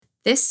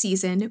This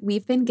season,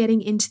 we've been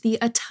getting into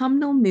the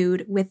autumnal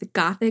mood with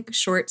Gothic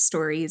short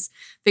stories,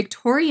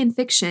 Victorian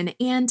fiction,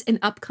 and an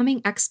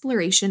upcoming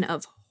exploration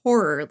of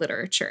horror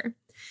literature.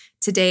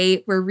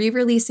 Today, we're re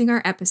releasing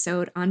our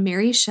episode on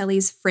Mary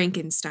Shelley's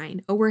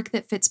Frankenstein, a work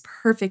that fits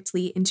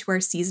perfectly into our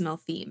seasonal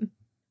theme.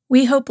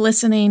 We hope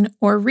listening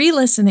or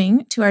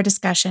re-listening to our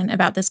discussion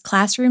about this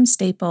classroom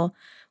staple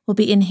will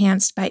be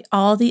enhanced by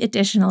all the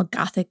additional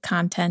Gothic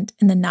content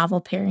in the Novel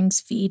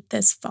Pairings feed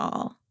this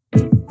fall.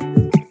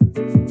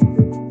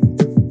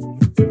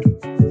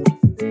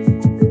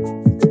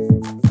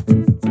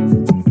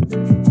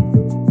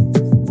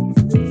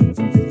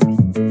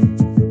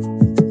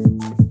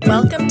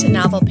 Welcome to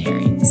Novel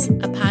Pairings,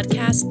 a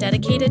podcast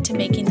dedicated to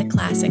making the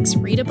classics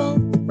readable,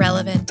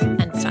 relevant,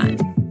 and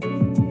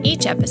fun.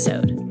 Each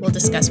episode, we'll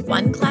discuss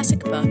one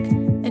classic book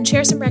and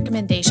share some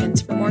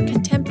recommendations for more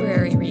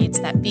contemporary reads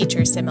that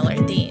feature similar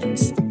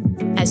themes.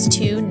 As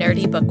two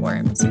nerdy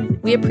bookworms,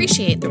 we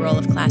appreciate the role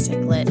of classic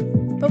lit,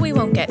 but we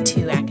won't get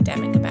too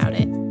academic about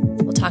it.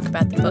 We'll talk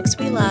about the books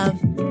we love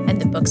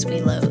and the books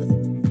we loathe,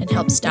 and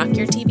help stock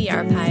your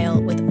TBR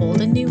pile with old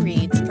and new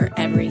reads for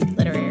every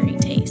literary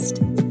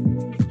taste.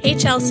 Hey,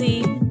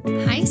 Chelsea.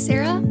 Hi,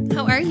 Sarah.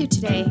 How are you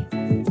today?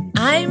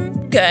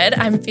 I'm good.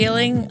 I'm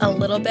feeling a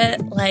little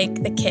bit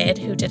like the kid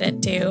who didn't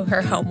do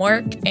her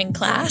homework in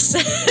class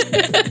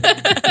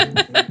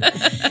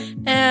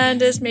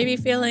and is maybe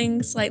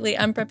feeling slightly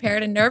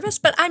unprepared and nervous,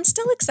 but I'm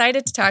still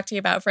excited to talk to you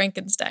about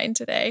Frankenstein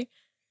today.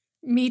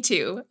 Me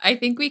too. I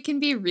think we can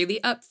be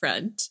really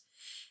upfront.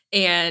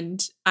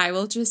 And I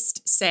will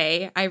just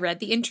say I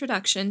read the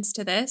introductions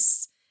to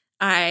this.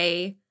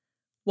 I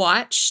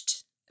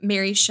watched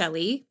Mary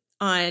Shelley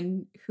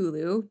on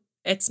Hulu.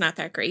 It's not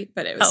that great,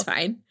 but it was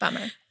fine.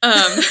 Bummer.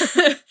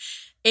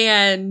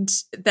 And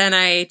then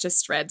I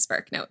just read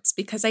Spark Notes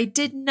because I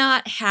did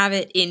not have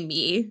it in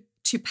me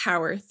to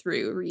power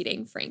through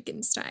reading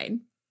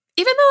Frankenstein.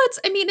 Even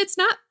though it's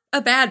not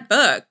a bad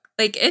book.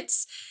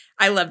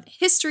 I love the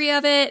history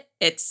of it.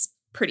 It's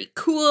pretty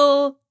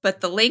cool, but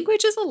the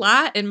language is a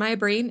lot and my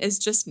brain is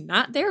just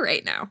not there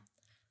right now.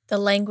 The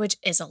language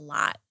is a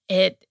lot.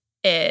 It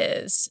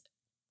is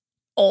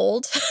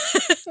old.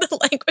 The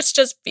language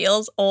just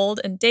feels old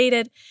and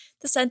dated.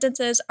 The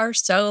sentences are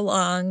so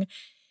long.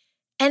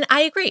 And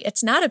I agree,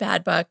 it's not a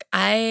bad book.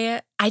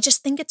 I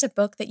just think it's a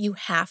book that you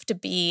have to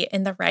be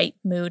in the right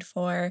mood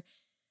for.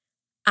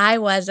 I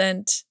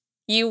wasn't,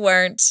 you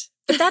weren't,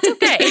 but that's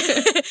okay.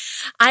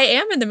 I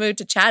am in the mood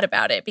to chat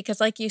about it because,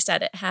 like you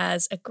said, it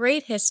has a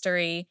great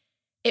history.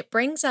 It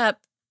brings up,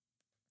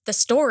 the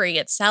story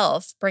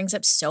itself brings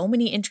up so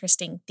many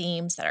interesting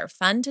themes that are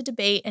fun to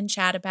debate and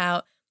chat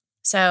about.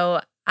 So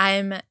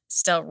I'm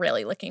still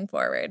really looking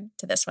forward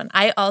to this one.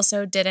 I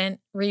also didn't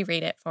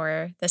reread it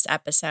for this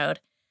episode.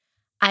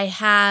 I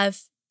have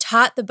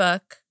taught the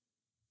book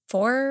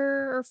 4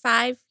 or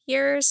 5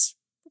 years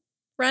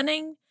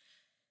running,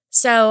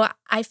 so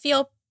I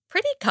feel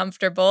pretty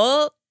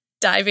comfortable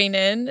diving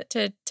in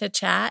to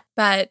chat,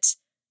 but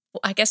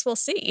I guess we'll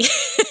see.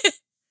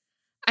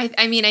 I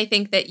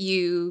think that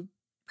you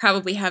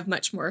probably have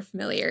much more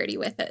familiarity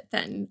with it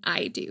than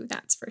I do,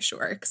 that's for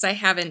sure, because I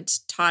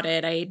haven't taught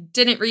it. I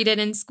didn't read it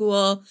in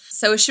school.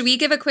 So should we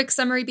give a quick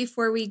summary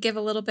before we give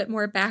a little bit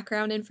more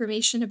background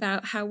information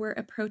about how we're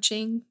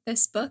approaching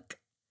this book?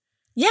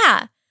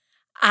 Yeah,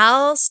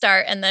 I'll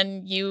start and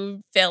then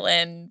you fill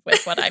in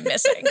with what I'm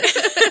missing.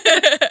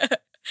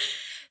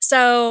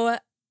 So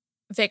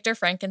Victor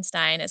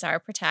Frankenstein is our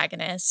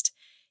protagonist.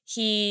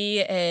 He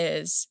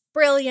is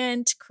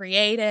brilliant,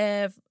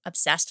 creative,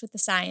 obsessed with the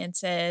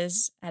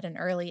sciences at an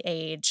early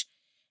age,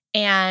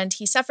 and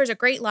he suffers a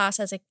great loss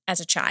as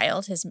a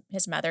child.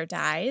 His mother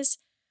dies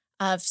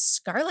of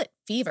scarlet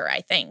fever,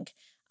 I think.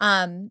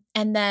 And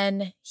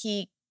then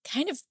he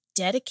kind of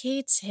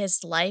dedicates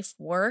his life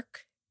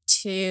work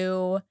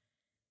to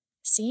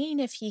seeing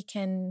if he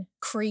can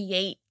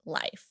create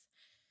life.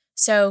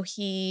 So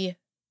he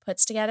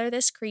puts together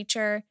this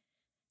creature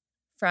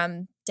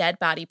from dead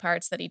body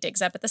parts that he digs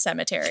up at the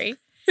cemetery.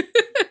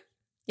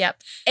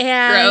 Yep.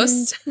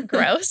 And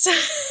gross.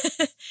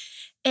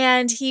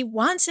 And he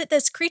wants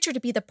this creature to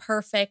be the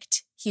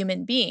perfect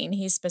human being.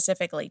 He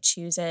specifically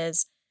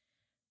chooses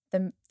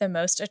the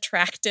most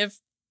attractive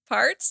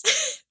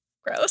parts.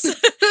 Gross.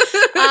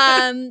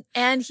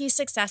 And he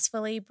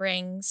successfully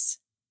brings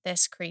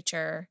this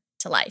creature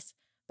to life.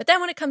 But then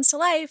when it comes to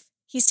life,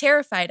 he's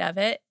terrified of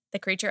it. The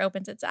creature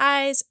opens its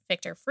eyes.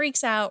 Victor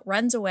freaks out,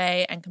 runs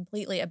away, and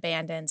completely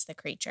abandons the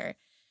creature.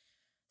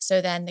 So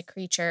then the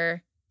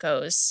creature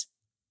goes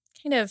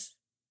kind of,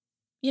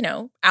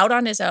 out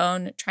on his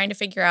own, trying to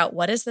figure out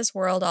what is this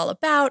world all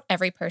about.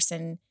 Every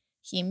person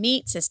he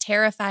meets is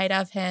terrified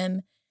of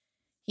him.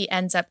 He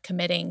ends up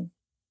committing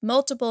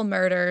multiple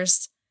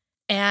murders.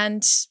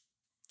 And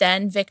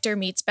then Victor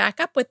meets back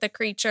up with the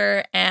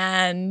creature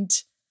and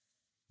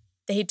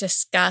they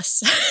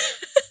discuss,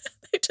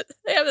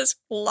 they have this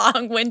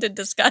long-winded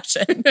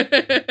discussion.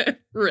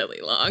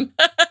 Really long.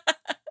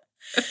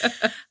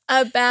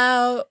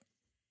 About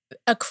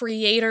a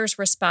creator's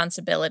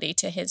responsibility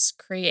to his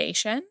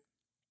creation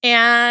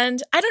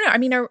And I don't know. I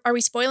mean, are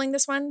we spoiling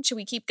this one? Should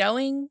we keep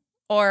going?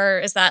 Or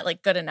is that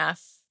like good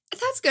enough?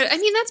 That's good. I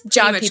mean, that's pretty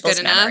Jog much people's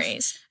good memories.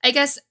 enough. I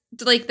guess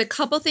like the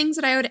couple things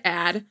that I would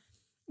add,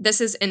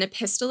 this is an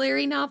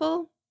epistolary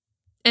novel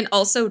and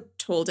also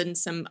told in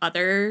some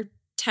other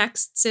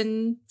texts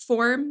and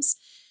forms.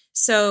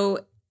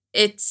 So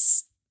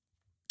it's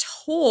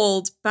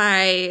told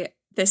by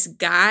this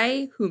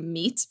guy who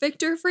meets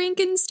Victor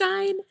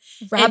Frankenstein.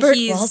 Robert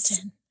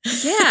Walton.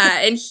 Yeah,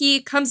 and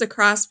he comes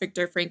across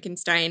Victor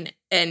Frankenstein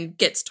and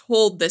gets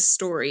told this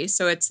story.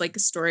 So it's like a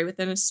story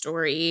within a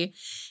story.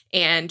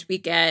 And we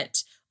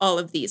get all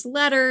of these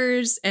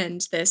letters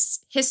and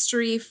this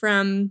history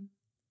from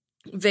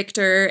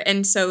Victor.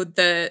 And so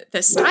the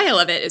style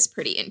of it is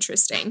pretty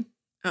interesting.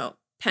 Oh,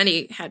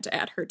 Penny had to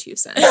add her 2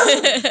 cents.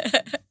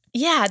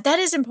 Yeah, that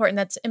is important.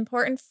 That's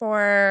important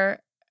for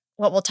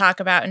what we'll talk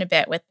about in a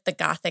bit with the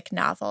Gothic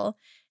novel.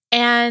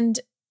 And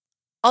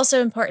also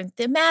important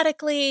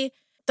thematically.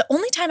 The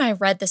only time I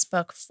read this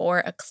book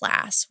for a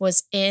class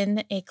was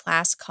in a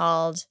class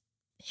called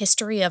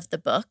History of the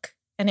Book.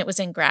 And it was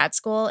in grad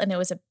school. And it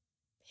was a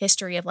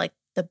history of like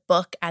the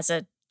book as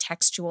a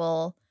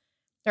textual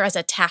or as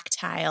a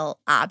tactile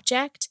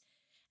object.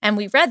 And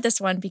we read this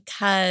one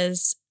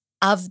because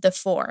of the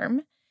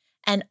form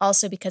and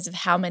also because of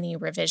how many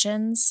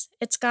revisions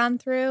it's gone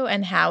through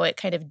and how it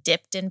kind of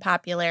dipped in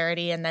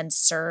popularity and then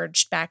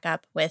surged back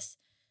up with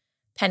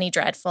penny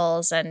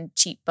dreadfuls and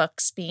cheap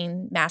books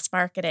being mass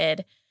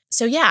marketed.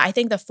 So yeah, I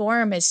think the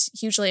form is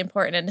hugely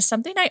important and it's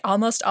something I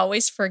almost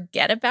always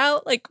forget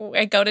about. Like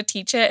I go to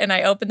teach it and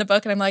I open the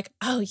book and I'm like,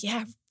 oh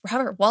yeah,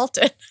 Robert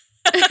Walton.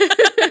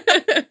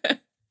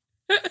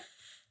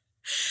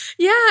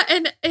 Yeah,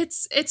 and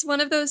it's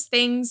one of those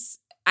things.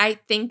 I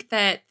think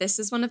that this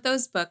is one of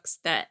those books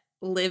that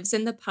lives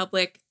in the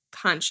public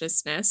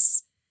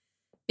consciousness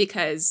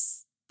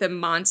because the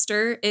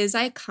monster is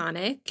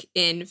iconic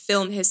in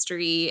film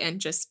history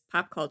and just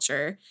pop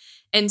culture.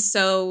 And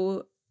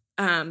so,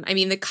 I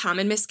mean, the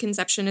common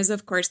misconception is,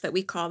 of course, that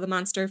we call the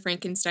monster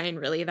Frankenstein.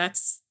 Really,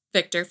 that's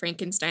Victor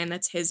Frankenstein.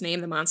 That's his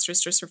name. The monster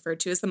is just referred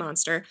to as the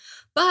monster.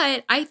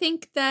 But I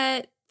think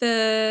that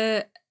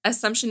the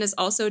assumption is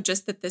also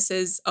just that this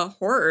is a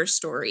horror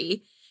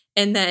story.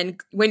 And then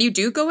when you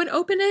do go and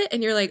open it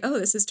and you're like, oh,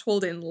 this is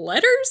told in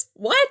letters?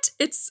 What?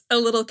 It's a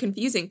little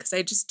confusing because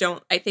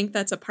I think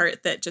that's a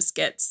part that just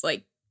gets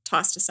like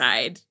tossed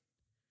aside.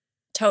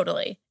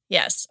 Totally.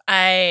 Yes.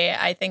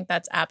 I think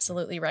that's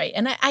absolutely right.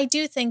 And I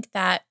do think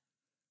that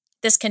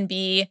this can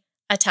be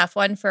a tough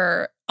one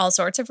for all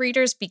sorts of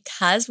readers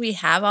because we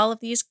have all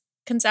of these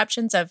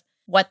conceptions of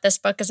what this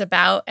book is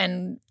about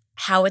and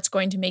how it's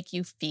going to make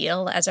you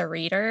feel as a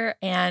reader.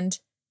 And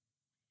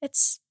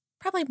it's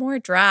probably more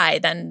dry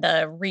than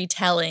the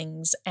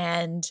retellings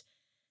and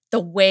the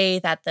way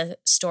that the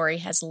story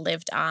has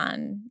lived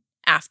on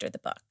after the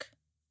book.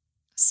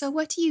 So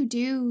what do you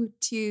do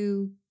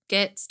to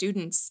get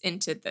students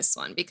into this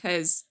one?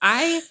 Because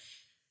I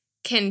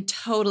can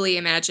totally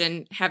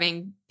imagine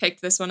having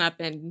picked this one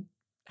up in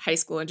high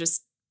school and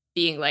just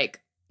being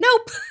like,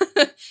 nope,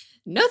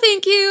 no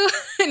thank you,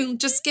 and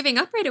just giving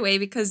up right away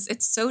because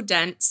it's so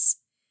dense.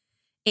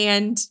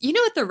 And you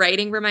know what the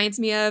writing reminds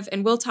me of?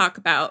 And we'll talk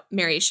about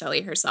Mary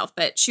Shelley herself,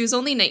 but she was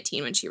only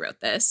 19 when she wrote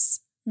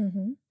this.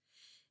 Mm-hmm.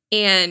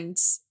 And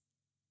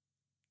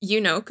you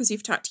know, because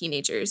you've taught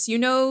teenagers, you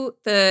know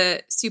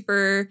the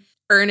super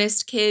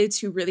earnest kids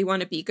who really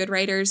want to be good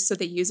writers, so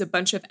they use a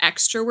bunch of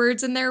extra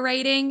words in their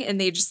writing and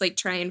they just like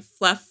try and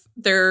fluff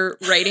their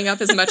writing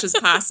up as much as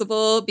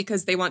possible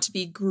because they want to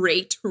be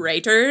great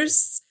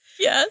writers.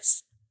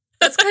 Yes.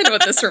 That's kind of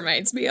what this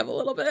reminds me of a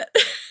little bit.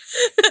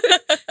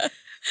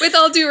 With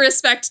all due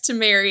respect to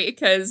Mary,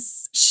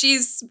 because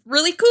she's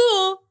really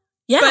cool.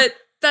 Yeah. But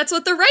that's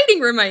what the writing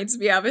reminds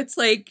me of. It's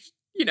like,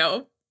 you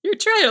know, you're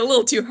trying a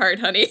little too hard,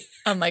 honey.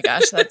 Oh my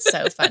gosh, that's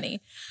so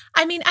funny.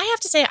 I mean, I have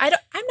to say,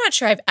 I'm not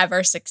sure I've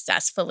ever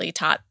successfully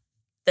taught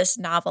this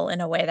novel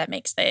in a way that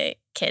makes the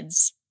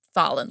kids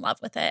fall in love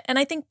with it. And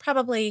I think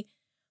probably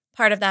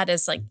part of that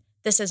is like,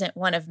 this isn't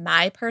one of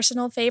my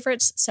personal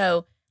favorites.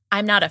 So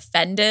I'm not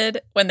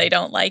offended when they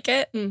don't like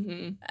it,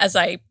 as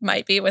I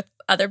might be with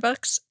other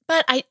books.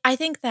 But I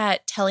think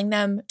that telling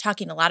them,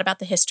 talking a lot about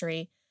the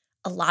history,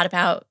 a lot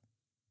about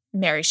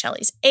Mary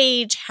Shelley's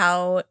age,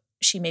 how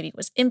she maybe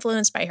was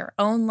influenced by her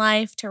own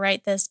life to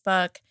write this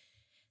book,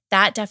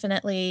 that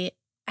definitely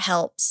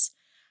helps.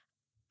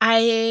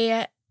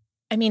 I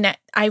mean,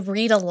 I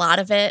read a lot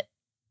of it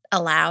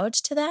aloud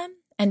to them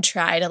and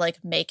try to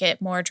like make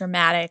it more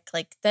dramatic,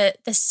 like the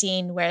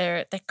scene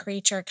where the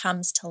creature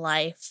comes to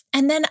life.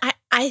 And then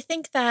I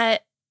think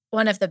that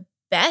one of the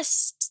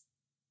best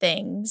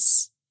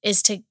things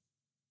is to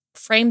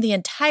frame the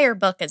entire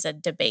book as a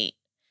debate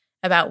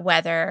about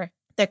whether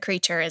the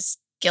creature is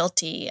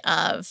guilty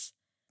of,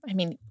 I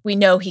mean, we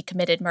know he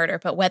committed murder,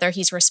 but whether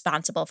he's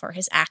responsible for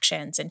his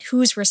actions and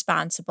who's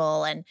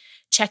responsible, and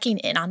checking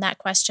in on that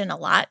question a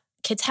lot.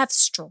 Kids have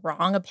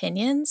strong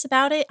opinions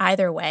about it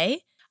either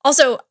way.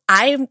 Also,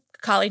 I'm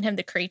calling him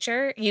the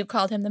creature. You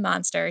called him the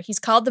monster. He's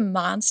called the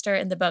monster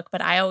in the book,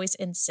 but I always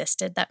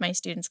insisted that my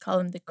students call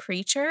him the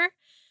creature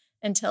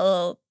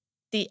until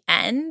the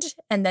end,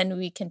 and then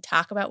we can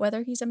talk about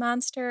whether he's a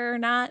monster or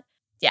not.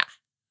 Yeah,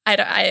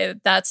 I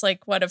that's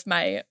like one of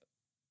my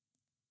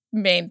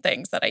main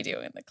things that I do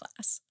in the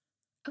class.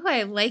 Oh,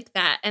 I like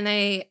that. And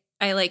I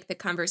like the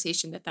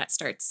conversation that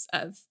starts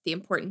of the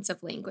importance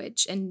of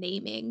language and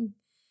naming.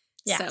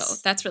 Yes. So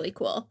that's really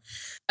cool.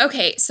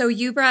 Okay, so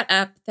you brought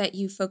up that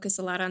you focus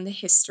a lot on the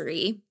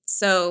history.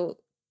 So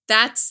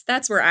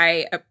that's where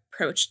I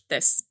approached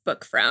this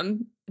book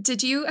from.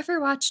 Did you ever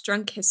watch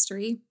Drunk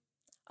History?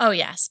 Oh,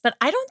 yes, but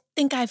I don't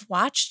think I've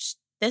watched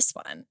this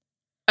one.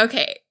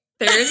 Okay,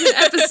 there is an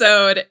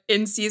episode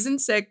in season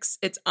 6.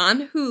 It's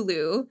on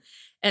Hulu,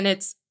 and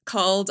it's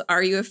called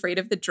Are You Afraid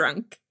of the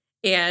Drunk?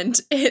 And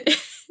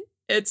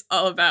it's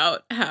all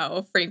about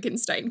how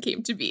Frankenstein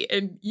came to be,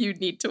 and you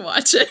need to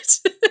watch it.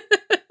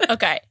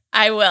 Okay,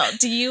 I will.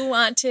 Do you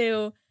want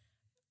to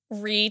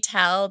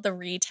retell the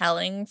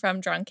retelling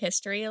from Drunk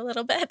History a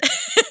little bit?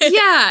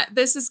 Yeah,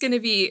 this is going to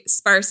be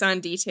sparse on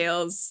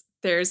details.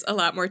 There's a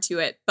lot more to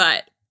it,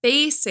 but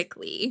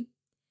basically,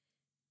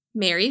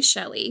 Mary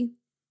Shelley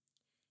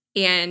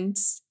and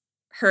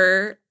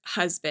her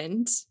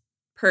husband,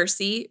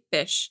 Percy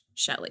Bysshe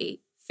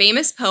Shelley,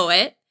 famous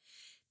poet,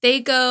 they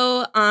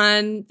go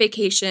on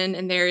vacation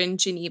and they're in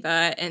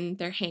Geneva and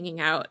they're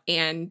hanging out,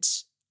 and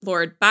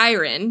Lord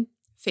Byron,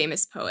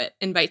 famous poet,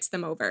 invites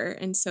them over.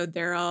 And so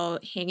they're all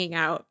hanging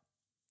out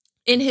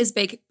in his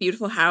big,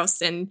 beautiful house.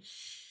 And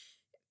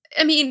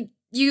I mean,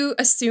 you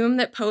assume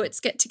that poets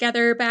get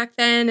together back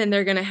then and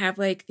they're going to have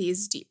like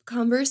these deep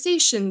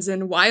conversations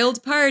and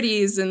wild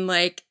parties and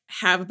like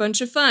have a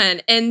bunch of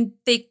fun. And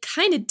they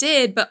kind of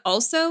did, but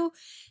also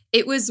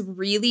it was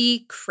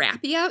really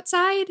crappy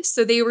outside.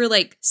 So they were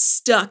like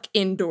stuck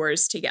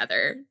indoors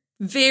together.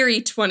 Very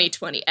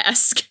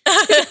 2020-esque.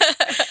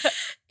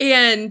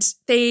 And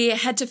they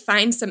had to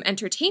find some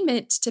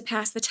entertainment to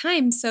pass the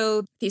time.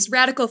 So these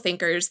radical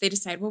thinkers, they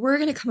decide, well, we're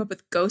going to come up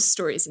with ghost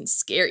stories and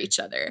scare each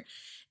other.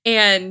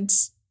 And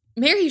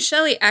Mary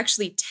Shelley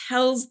actually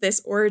tells this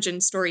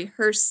origin story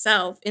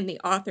herself in the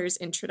author's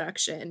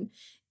introduction.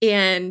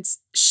 And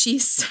she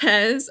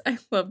says, I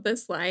love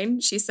this line,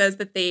 she says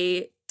that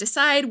they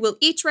decide we'll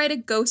each write a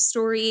ghost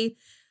story,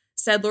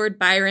 said Lord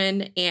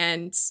Byron,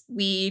 and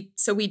we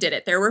did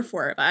it. There were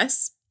 4 of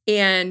us.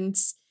 And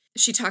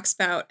she talks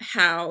about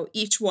how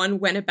each one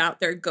went about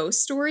their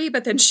ghost story,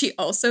 but then she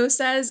also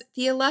says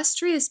the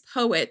illustrious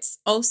poets,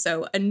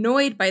 also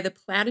annoyed by the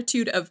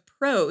platitude of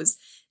prose,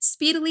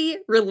 speedily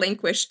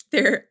relinquished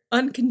their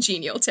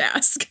uncongenial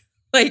task.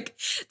 Like,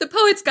 the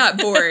poets got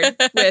bored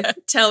with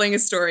telling a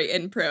story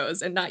in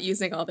prose and not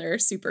using all their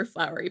super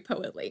flowery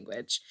poet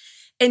language.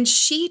 And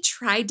she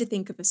tried to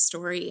think of a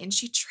story, and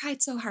she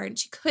tried so hard, and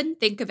she couldn't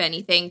think of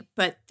anything.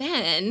 But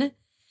then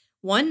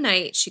one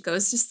night she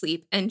goes to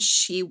sleep and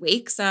she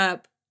wakes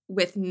up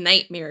with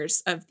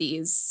nightmares of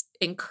these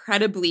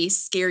incredibly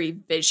scary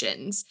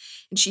visions.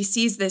 And she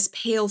sees this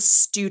pale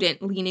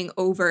student leaning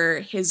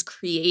over his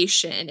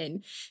creation.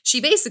 And she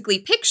basically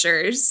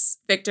pictures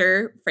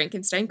Victor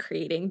Frankenstein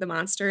creating the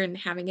monster and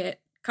having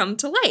it come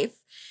to life.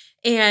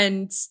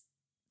 And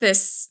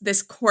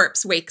this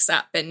corpse wakes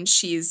up and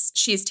she's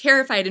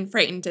terrified and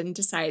frightened and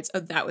decides, oh,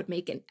 that would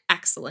make an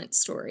excellent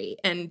story.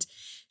 And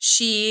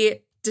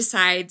she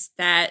decides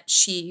that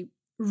she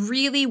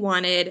really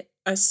wanted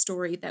a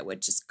story that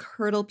would just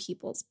curdle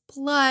people's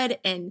blood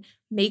and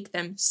make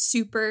them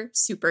super,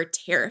 super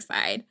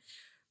terrified,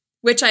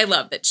 which I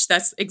love that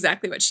that's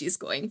exactly what she's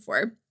going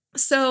for.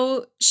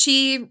 So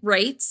she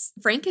writes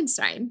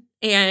Frankenstein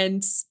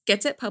and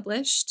gets it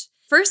published.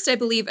 First, I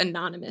believe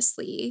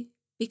anonymously,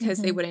 because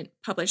they wouldn't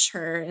publish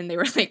her. And they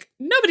were like,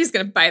 nobody's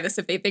going to buy this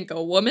if they think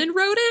a woman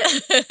wrote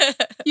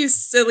it, you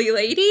silly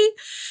lady.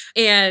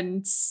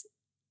 And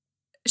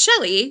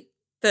Shelley,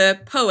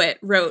 the poet,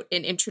 wrote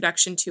an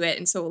introduction to it.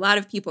 And so a lot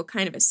of people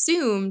kind of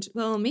assumed,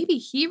 well, maybe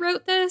he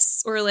wrote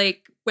this. Or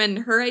like when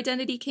her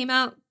identity came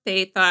out,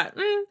 they thought,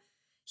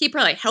 he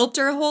probably helped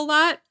her a whole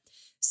lot.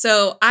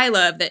 So I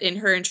love that in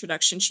her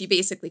introduction, she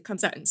basically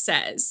comes out and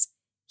says,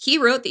 he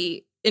wrote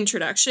the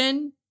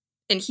introduction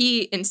and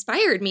he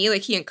inspired me,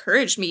 like he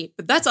encouraged me,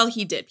 but that's all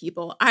he did,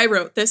 people. I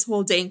wrote this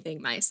whole dang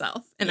thing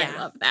myself. And I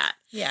love that.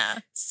 Yeah.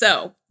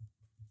 So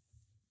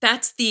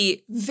that's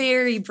the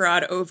very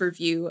broad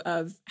overview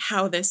of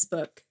how this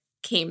book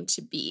came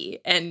to be.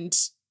 And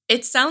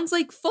it sounds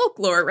like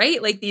folklore,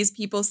 right? Like these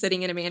people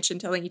sitting in a mansion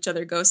telling each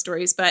other ghost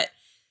stories. But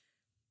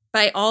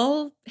by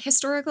all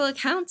historical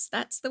accounts,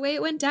 that's the way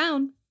it went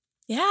down.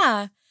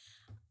 Yeah.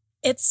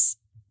 It's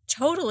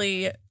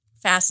totally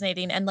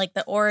fascinating. And like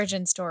the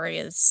origin story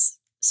is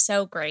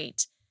so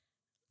great.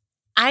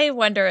 I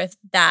wonder if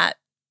that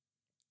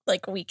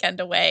like Weekend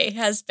Away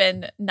has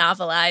been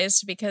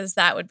novelized, because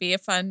that would be a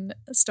fun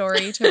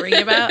story to read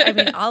about. I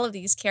mean, all of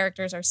these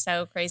characters are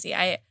so crazy.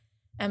 I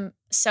am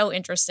so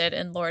interested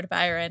in Lord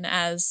Byron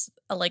as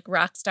a like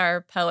rock star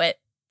poet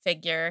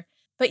figure.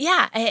 But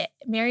yeah,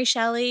 Mary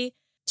Shelley,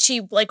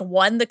 she like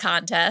won the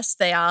contest.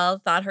 They all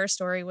thought her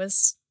story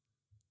was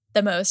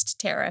the most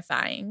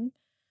terrifying.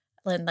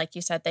 And like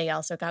you said, they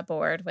also got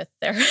bored with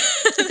their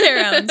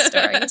their own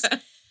stories.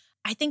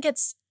 I think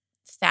it's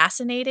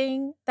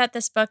fascinating that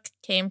this book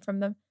came from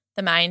the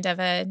mind of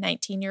a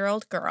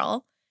 19-year-old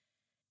girl.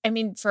 I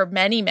mean, for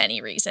many,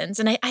 many reasons.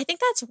 And I think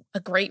that's a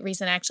great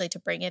reason actually to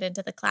bring it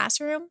into the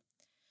classroom,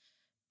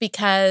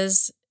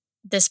 because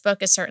this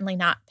book is certainly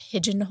not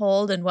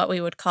pigeonholed in what we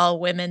would call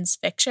women's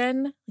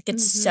fiction. Like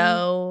it's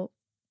so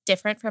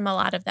different from a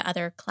lot of the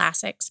other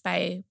classics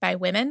by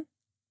women.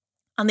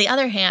 On the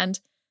other hand,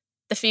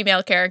 the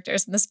female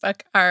characters in this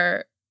book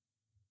are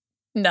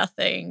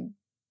nothing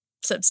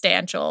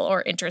substantial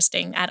or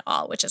interesting at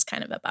all, which is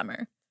kind of a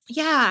bummer.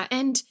 Yeah,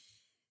 and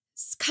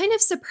it's kind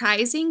of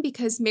surprising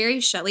because Mary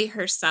Shelley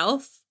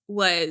herself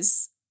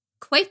was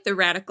quite the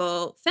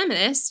radical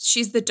feminist.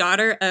 She's the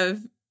daughter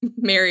of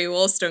Mary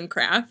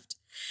Wollstonecraft.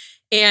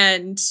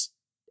 And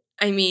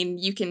I mean,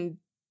 you can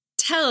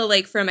tell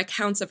like from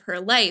accounts of her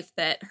life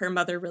that her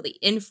mother really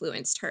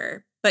influenced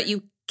her, but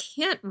you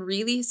can't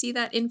really see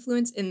that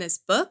influence in this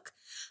book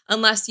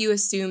unless you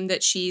assume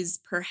that she's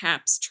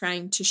perhaps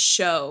trying to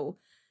show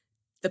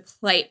the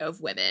plight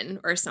of women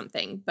or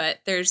something. But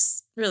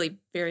there's really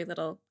very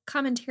little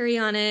commentary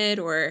on it,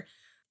 or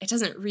it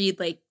doesn't read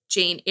like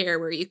Jane Eyre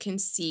where you can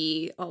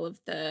see all of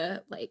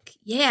the like,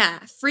 yeah,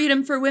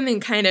 freedom for women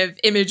kind of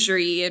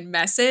imagery and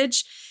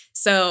message.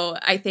 So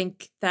I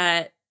think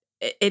that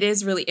it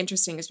is really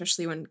interesting,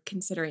 especially when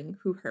considering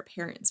who her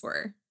parents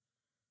were.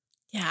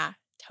 Yeah,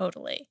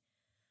 totally.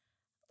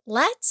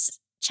 Let's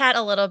chat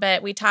a little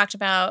bit. We talked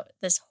about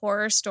this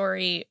horror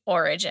story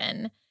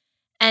origin,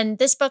 and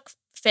this book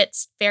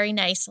fits very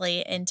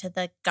nicely into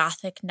the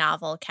Gothic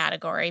novel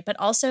category, but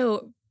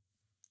also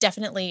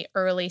definitely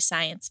early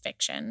science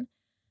fiction.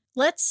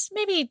 Let's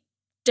maybe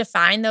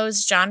define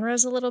those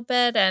genres a little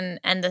bit and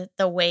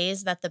the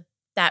ways that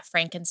that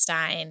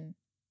Frankenstein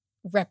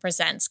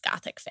represents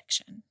Gothic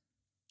fiction.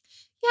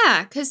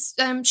 Yeah, because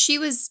she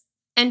was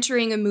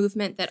entering a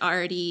movement that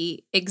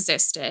already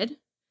existed.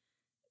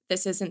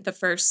 This isn't the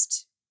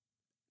first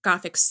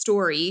Gothic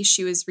story.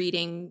 She was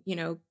reading,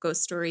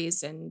 ghost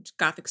stories and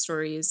Gothic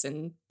stories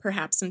and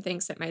perhaps some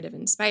things that might have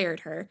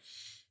inspired her.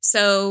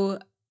 So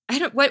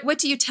what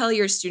do you tell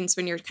your students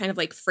when you're kind of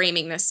like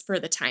framing this for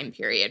the time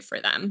period for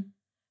them?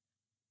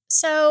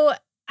 So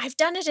I've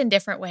done it in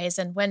different ways.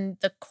 And when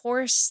the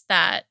course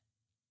that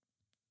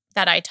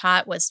I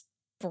taught was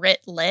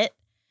Brit Lit,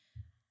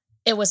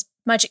 it was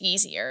much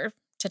easier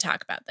to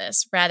talk about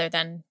this rather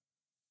than,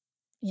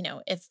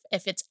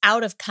 if it's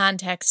out of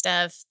context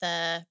of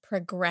the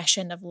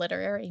progression of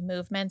literary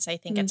movements, I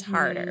think it's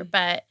harder.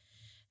 But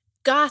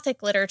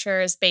Gothic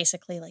literature is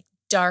basically like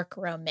dark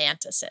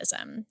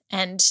romanticism.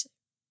 And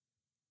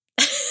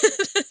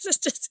this is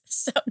just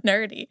so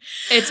nerdy.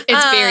 It's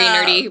very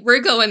nerdy.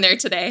 We're going there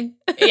today.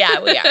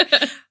 Yeah, we are.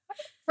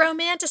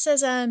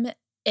 Romanticism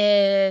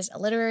is a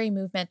literary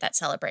movement that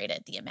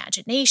celebrated the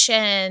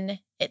imagination.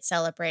 It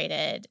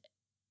celebrated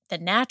the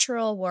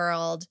natural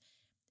world.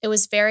 It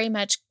was very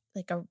much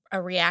like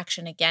a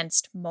reaction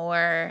against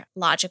more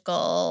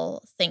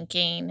logical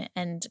thinking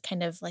and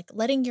kind of like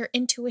letting your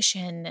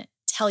intuition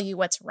tell you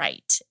what's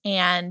right,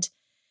 and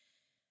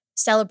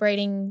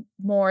celebrating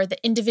more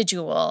the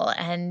individual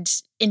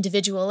and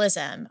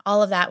individualism.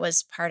 All of that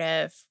was part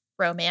of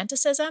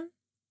Romanticism.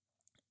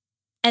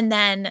 And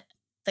then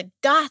the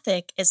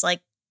Gothic is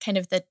like kind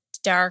of the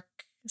dark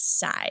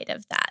side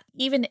of that,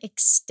 even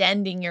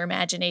extending your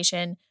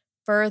imagination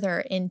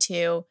further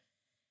into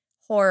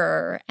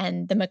horror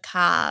and the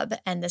macabre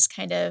and this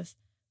kind of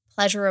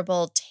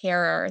pleasurable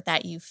terror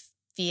that you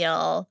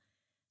feel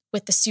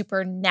with the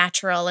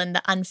supernatural and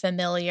the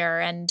unfamiliar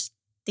and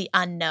the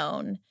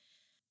unknown.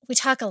 We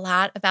talk a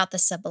lot about the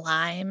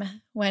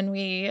sublime when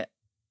we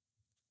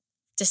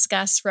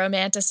discuss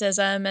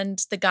Romanticism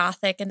and the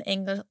Gothic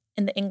in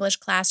the English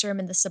classroom,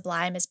 and the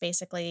sublime is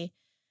basically,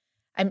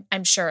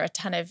 I'm sure a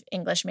ton of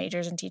English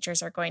majors and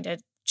teachers are going to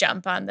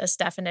jump on this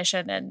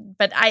definition,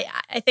 but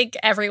I think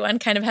everyone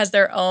kind of has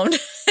their own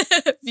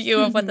view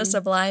of what the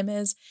sublime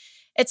is.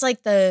 It's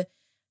like the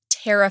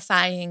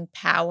terrifying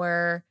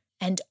power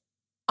and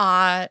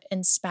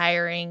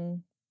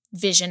awe-inspiring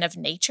vision of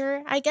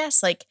nature, I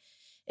guess. Like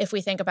if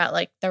we think about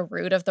like the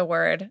root of the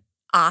word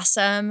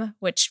awesome,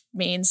 which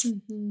means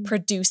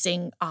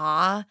producing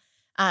awe,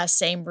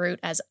 same root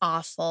as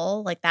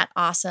awful, like that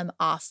awesome,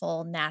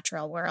 awful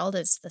natural world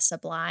is the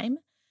sublime.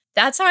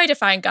 That's how I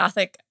define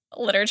Gothic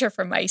literature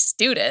for my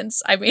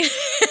students. I mean,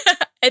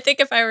 I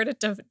think if I were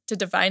to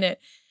define it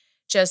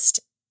just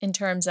in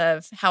terms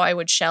of how I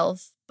would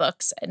shelve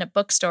books in a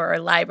bookstore or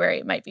library,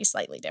 it might be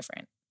slightly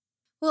different.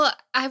 Well,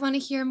 I want to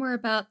hear more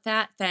about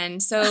that then.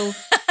 So,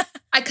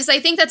 because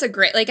I think that's a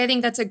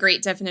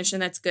great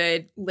definition. That's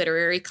good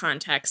literary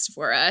context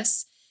for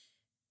us.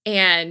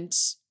 And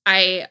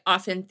I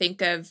often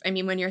think of,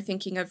 when you're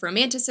thinking of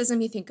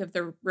Romanticism, you think of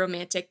the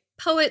Romantic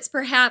poets,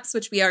 perhaps,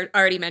 which we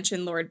already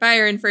mentioned, Lord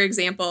Byron, for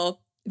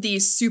example,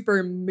 these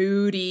super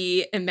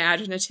moody,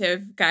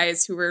 imaginative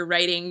guys who were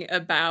writing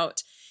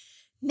about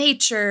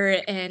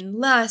nature and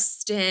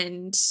lust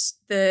and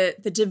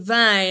the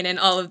divine and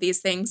all of these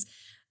things.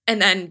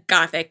 And then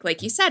Gothic,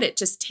 like you said, it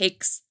just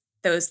takes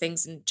those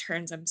things and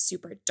turns them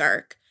super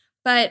dark.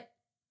 But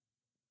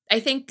I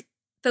think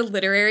the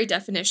literary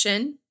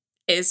definition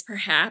is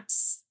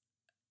perhaps,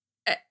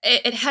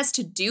 it has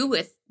to do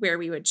with where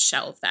we would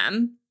shelve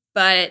them.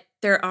 But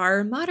there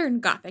are modern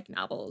Gothic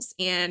novels,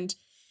 and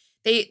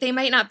they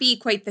might not be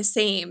quite the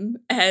same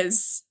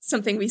as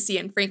something we see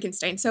in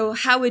Frankenstein. So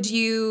how would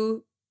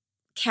you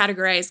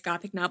categorize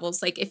Gothic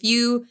novels? Like if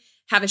you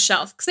have a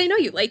shelf, because I know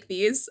you like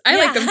these. I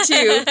like them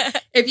too.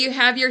 If you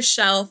have your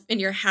shelf in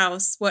your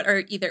house, what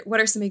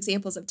are some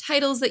examples of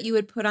titles that you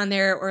would put on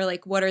there, or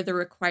like what are the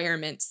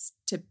requirements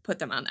to put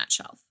them on that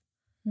shelf?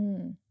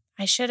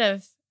 I should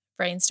have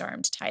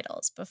brainstormed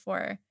titles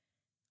before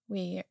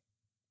we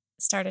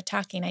started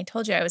talking. I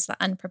told you I was the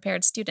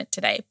unprepared student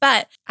today,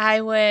 but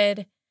I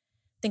would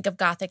think of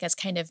Gothic as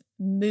kind of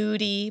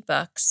moody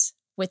books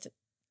with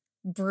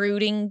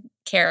brooding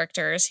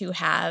characters who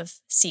have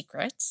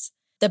secrets.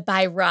 The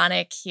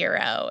Byronic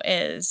hero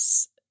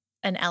is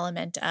an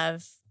element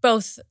of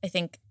both, I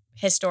think,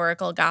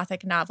 historical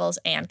Gothic novels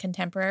and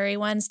contemporary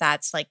ones.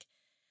 That's like,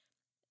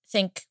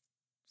 think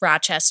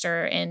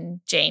Rochester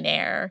in Jane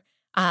Eyre,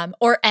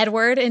 or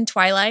Edward in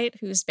Twilight,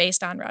 who's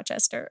based on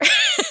Rochester.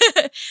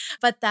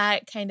 But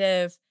that kind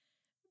of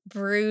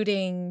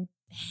brooding,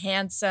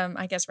 handsome,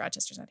 I guess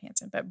Rochester's not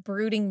handsome, but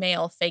brooding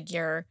male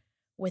figure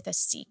with a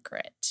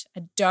secret,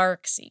 a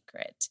dark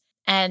secret.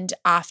 And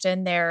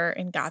often there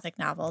in Gothic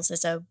novels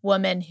is a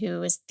woman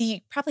who is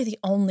probably the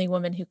only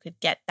woman who could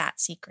get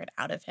that secret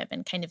out of him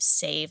and kind of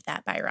save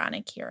that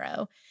Byronic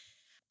hero.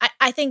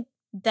 I think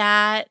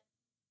that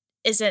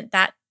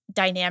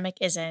dynamic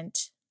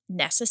isn't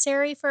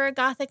necessary for a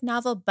Gothic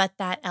novel, but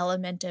that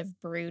element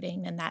of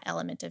brooding and that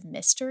element of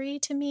mystery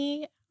to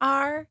me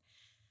are.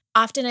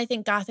 Often I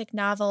think Gothic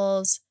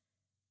novels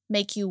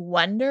make you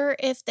wonder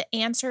if the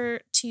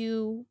answer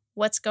to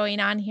what's going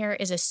on here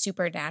is a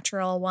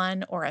supernatural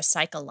one or a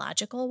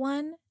psychological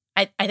one.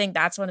 I think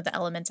that's one of the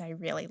elements I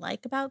really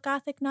like about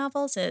Gothic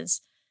novels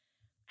is,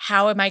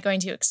 how am I going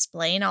to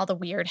explain all the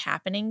weird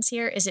happenings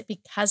here? Is it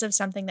because of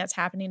something that's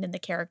happening in the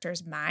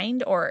character's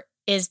mind, or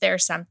is there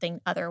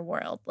something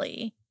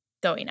otherworldly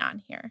going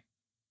on here?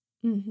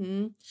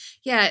 Mm-hmm.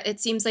 Yeah, it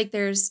seems like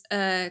there's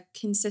a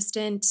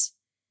consistent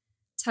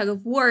tug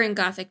of war in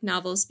Gothic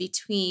novels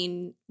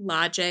between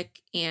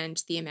logic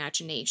and the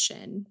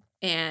imagination,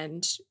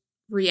 and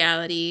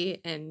reality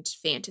and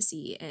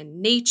fantasy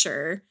and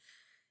nature,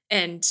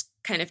 and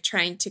kind of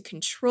trying to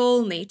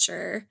control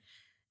nature.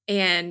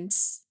 And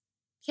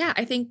yeah,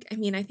 I think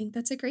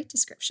that's a great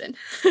description.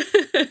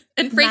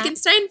 And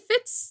Frankenstein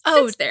fits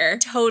there.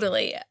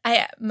 Totally.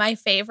 My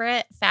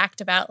favorite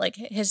fact about like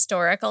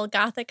historical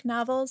Gothic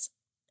novels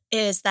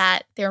is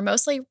that they're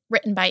mostly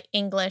written by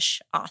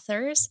English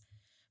authors,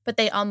 but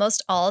they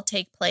almost all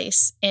take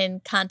place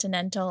in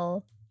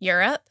continental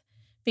Europe,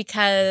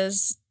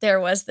 because there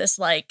was this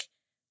like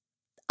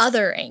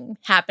othering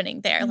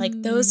happening there.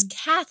 Like those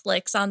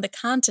Catholics on the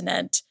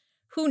continent,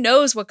 who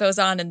knows what goes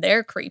on in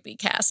their creepy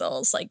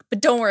castles? Like,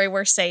 but don't worry,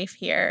 we're safe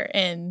here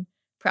in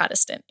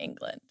Protestant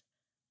England.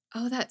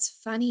 Oh, that's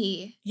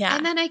funny. Yeah.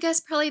 And then I guess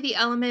probably the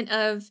element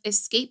of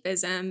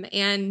escapism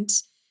and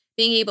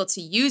being able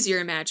to use your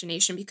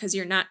imagination, because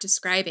you're not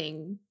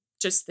describing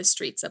just the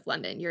streets of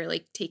London. You're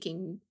like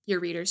taking your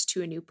readers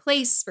to a new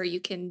place where you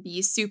can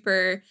be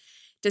super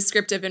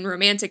descriptive and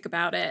romantic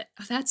about it.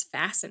 Oh, that's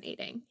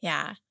fascinating.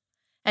 Yeah.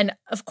 And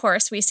of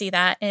course, we see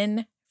that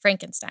in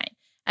Frankenstein.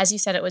 As you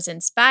said, it was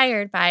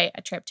inspired by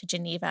a trip to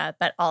Geneva,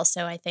 but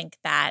also I think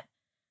that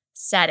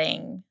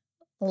setting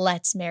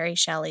lets Mary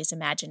Shelley's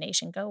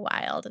imagination go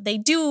wild. They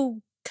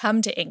do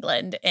come to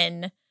England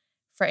in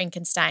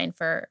Frankenstein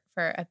for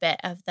a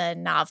bit of the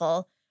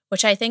novel,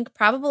 which I think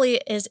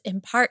probably is in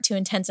part to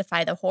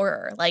intensify the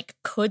horror. Like,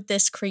 could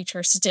this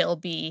creature still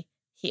be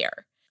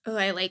here? Oh,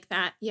 I like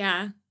that.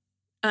 Yeah.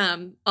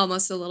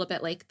 Almost a little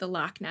bit like the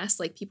Loch Ness,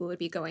 like people would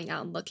be going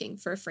out and looking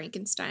for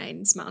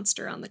Frankenstein's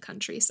monster on the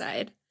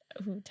countryside.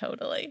 Ooh,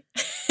 totally.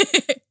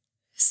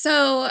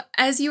 So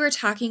as you were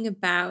talking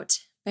about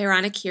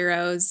Byronic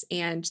heroes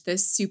and the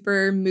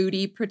super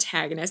moody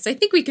protagonist, I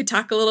think we could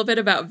talk a little bit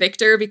about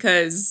Victor,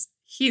 because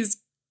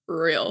he's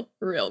real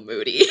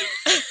moody.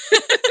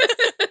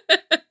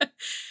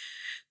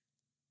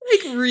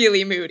 Like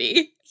really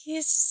moody.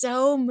 He's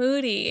so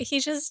moody. He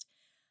just,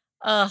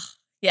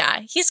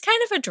 yeah, he's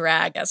kind of a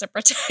drag as a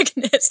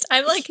protagonist.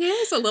 I'm like, he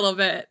is a little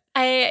bit.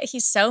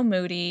 He's so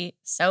moody,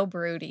 so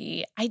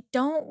broody. I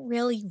don't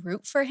really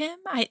root for him.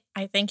 I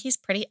think he's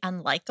pretty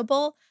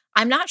unlikable.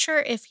 I'm not sure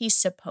if he's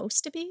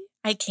supposed to be.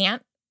 I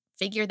can't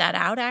figure that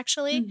out,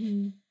 actually.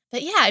 Mm-hmm.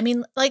 But yeah, I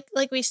mean, like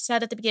we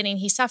said at the beginning,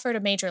 he suffered a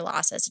major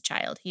loss as a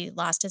child. He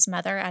lost his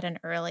mother at an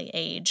early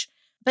age.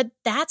 But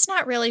that's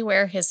not really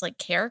where his like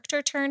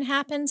character turn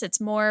happens. It's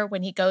more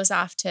when he goes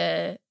off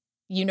to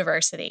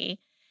university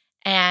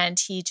and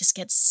he just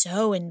gets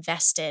so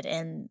invested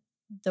in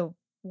the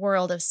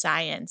world of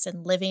science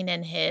and living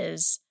in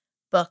his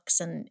books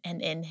and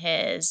in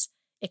his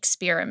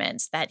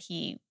experiments that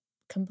he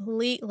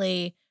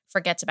completely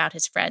forgets about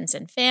his friends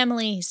and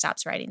family. He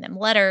stops writing them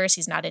letters.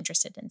 He's not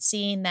interested in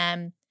seeing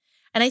them.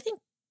 And I think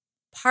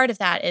part of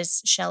that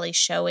is Shelley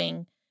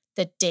showing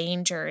the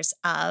dangers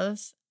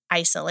of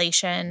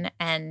isolation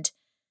and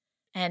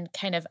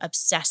kind of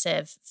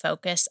obsessive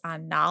focus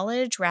on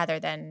knowledge rather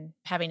than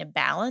having a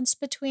balance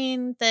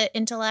between the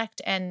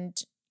intellect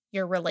and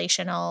your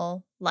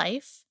relational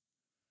life.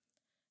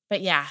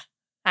 But yeah,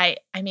 I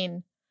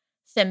mean,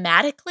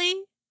 thematically,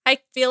 I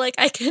feel like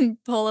I can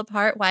pull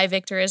apart why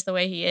Victor is the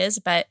way he is,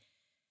 but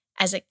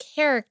as a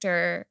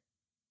character,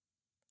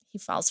 he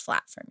falls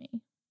flat for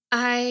me.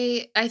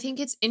 I think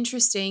it's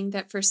interesting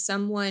that for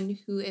someone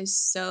who is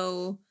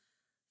so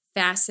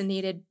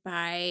fascinated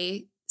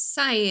by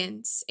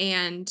science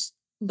and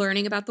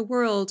learning about the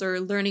world or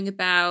learning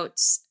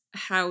about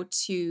how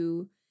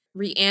to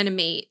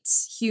reanimate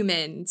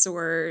humans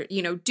or,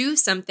 you know, do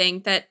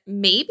something that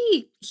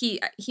maybe he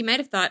might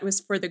have thought was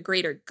for the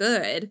greater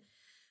good,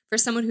 for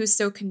someone who's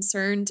so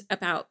concerned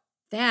about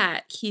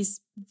that,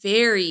 he's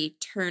very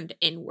turned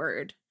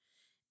inward.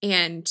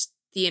 And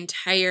the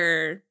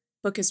entire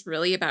book is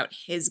really about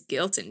his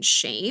guilt and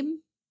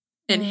shame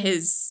and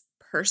his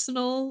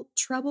personal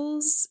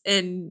troubles.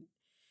 And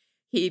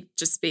he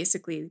just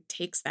basically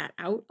takes that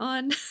out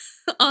on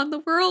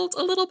the world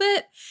a little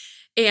bit.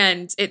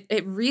 And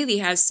it really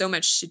has so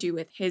much to do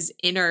with his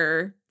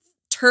inner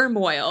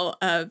turmoil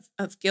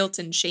of guilt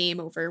and shame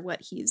over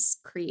what he's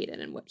created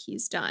and what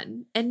he's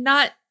done, and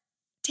not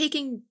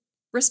taking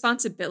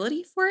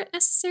responsibility for it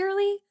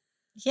necessarily.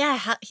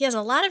 Yeah, he has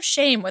a lot of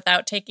shame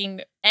without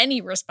taking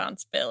any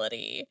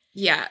responsibility.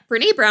 Yeah,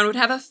 Brene Brown would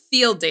have a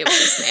field day with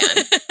this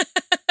man.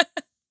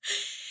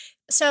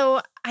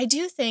 So I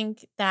do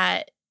think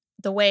that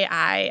the way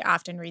I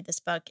often read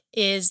this book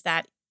is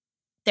that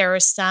there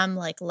is some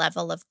like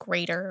level of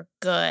greater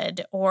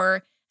good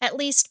or at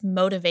least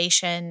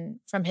motivation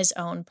from his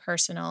own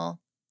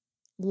personal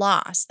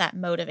loss that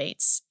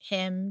motivates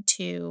him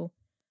to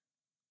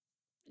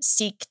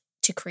seek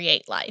to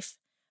create life.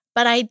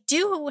 But I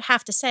do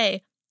have to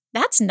say,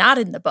 that's not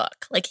in the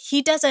book. Like,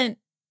 he doesn't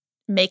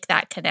make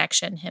that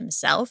connection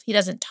himself. He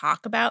doesn't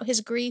talk about his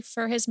grief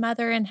for his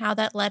mother and how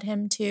that led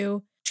him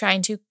to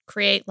trying to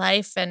create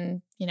life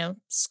and, you know,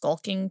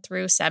 skulking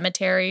through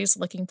cemeteries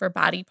looking for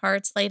body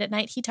parts late at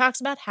night. He talks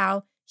about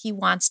how he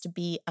wants to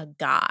be a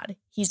god.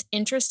 He's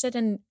interested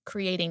in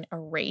creating a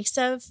race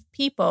of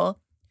people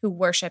who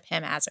worship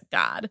him as a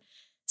god.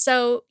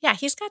 So, yeah,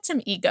 he's got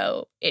some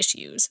ego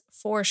issues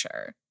for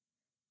sure.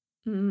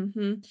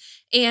 Mm-hmm.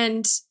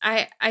 And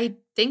I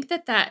think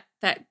that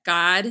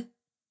God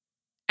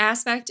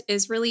aspect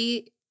is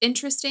really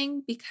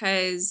interesting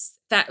because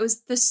that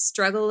was the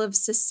struggle of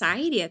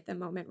society at the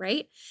moment,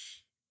 right?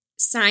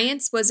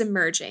 Science was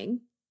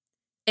emerging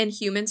and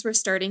humans were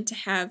starting to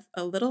have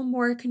a little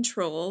more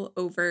control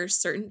over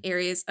certain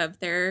areas of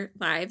their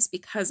lives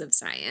because of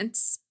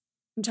science.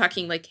 I'm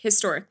talking like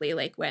historically,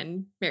 like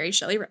when Mary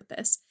Shelley wrote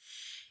this.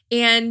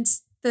 And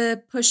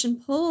the push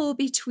and pull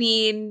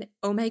between,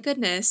 oh my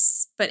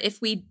goodness, but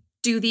if we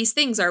do these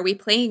things, are we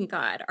playing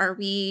God? Are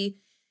we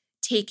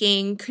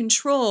taking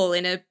control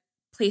in a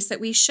place that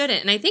we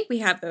shouldn't? And I think we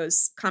have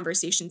those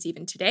conversations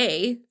even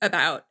today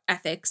about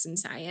ethics and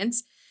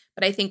science,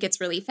 but I think it's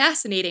really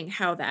fascinating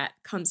how that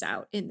comes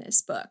out in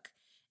this book.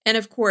 And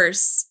of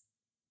course,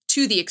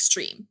 to the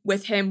extreme,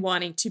 with him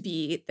wanting to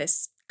be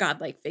this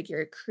godlike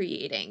figure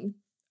creating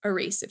a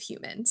race of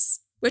humans,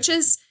 which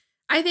is,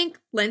 I think,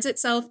 lends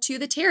itself to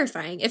the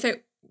terrifying. If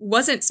it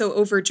wasn't so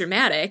over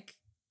dramatic,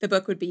 the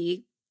book would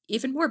be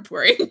even more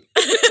boring.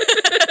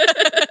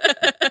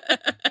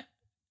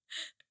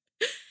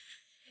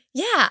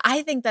 Yeah,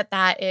 I think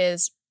that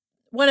is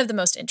one of the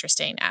most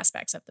interesting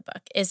aspects of the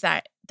book is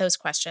that those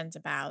questions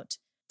about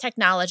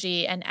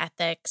technology and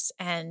ethics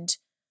and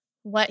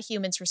what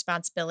humans'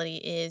 responsibility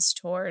is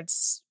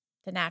towards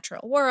the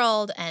natural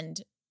world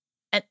and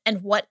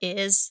what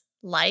is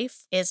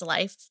life? Is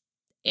life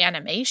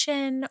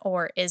animation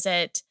or is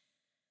it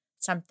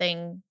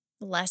something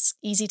less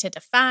easy to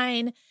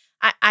define?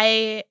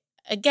 I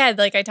again,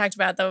 like I talked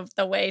about,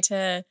 the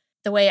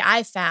way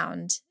I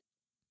found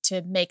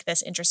to make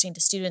this interesting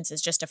to students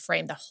is just to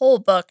frame the whole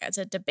book as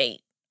a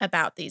debate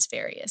about these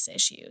various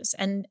issues.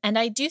 And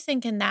I do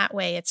think in that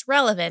way it's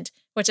relevant,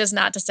 which is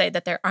not to say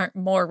that there aren't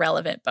more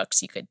relevant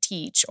books you could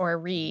teach or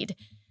read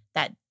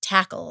that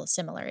tackle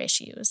similar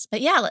issues.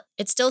 But yeah,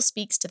 it still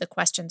speaks to the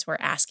questions we're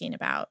asking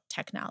about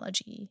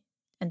technology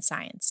and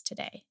science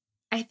today.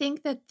 I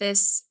think that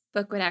this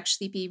book would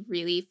actually be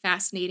really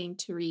fascinating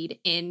to read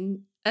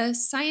in a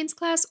science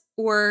class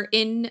or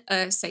in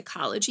a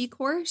psychology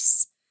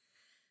course,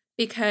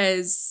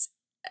 because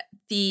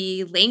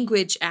the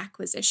language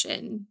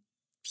acquisition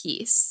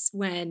piece,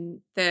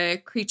 when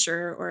the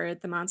creature or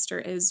the monster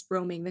is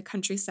roaming the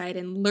countryside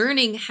and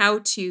learning how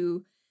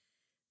to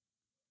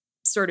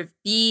sort of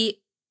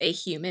be a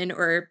human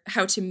or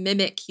how to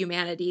mimic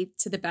humanity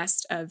to the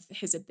best of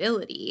his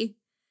ability,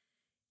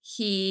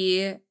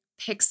 he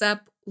picks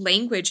up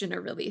language in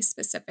a really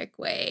specific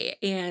way.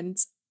 And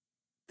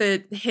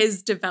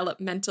his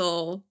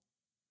developmental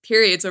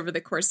periods over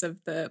the course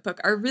of the book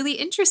are really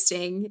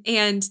interesting.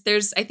 And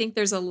I think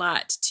there's a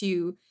lot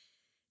to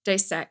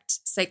dissect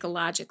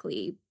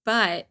psychologically,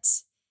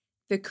 but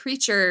the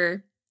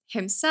creature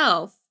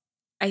himself,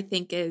 I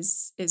think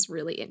is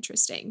really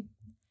interesting.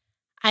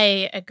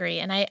 I agree.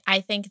 And I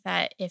think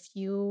that if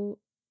you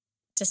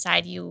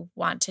decide you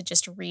want to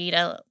just read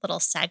a little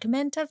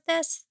segment of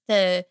this,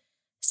 the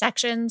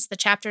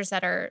chapters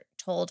that are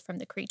told from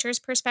the creature's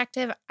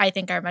perspective, I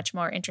think are much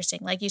more interesting.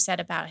 Like you said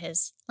about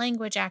his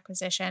language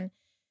acquisition,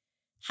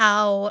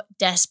 how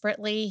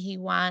desperately he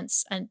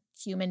wants a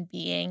human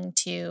being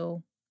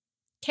to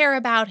care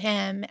about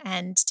him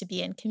and to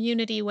be in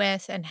community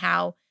with, and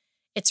how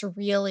it's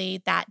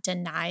really that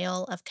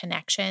denial of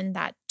connection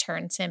that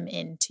turns him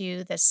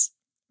into this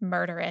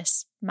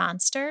murderous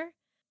monster.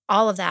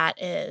 All of that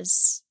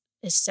is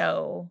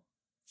so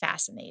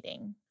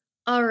fascinating.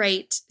 All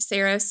right,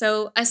 Sarah.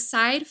 So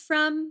aside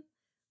from,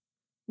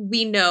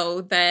 we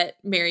know that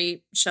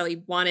Mary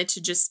Shelley wanted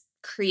to just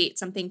create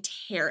something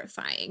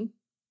terrifying,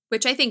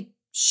 which I think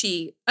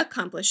she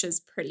accomplishes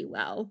pretty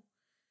well.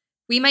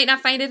 We might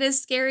not find it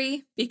as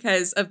scary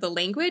because of the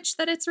language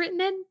that it's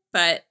written in,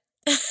 but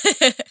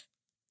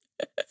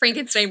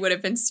Frankenstein would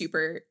have been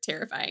super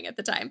terrifying at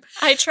the time.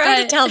 I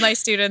try to tell my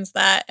students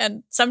that,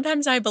 and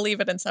sometimes I believe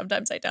it and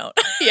sometimes I don't.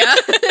 Yeah.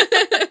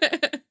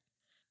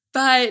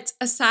 But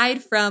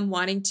aside from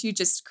wanting to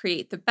just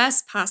create the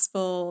best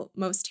possible,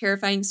 most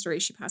terrifying story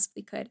she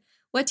possibly could,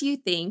 what do you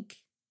think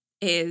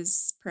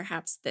is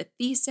perhaps the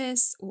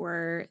thesis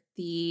or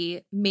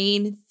the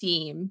main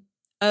theme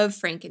of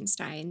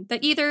Frankenstein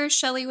that either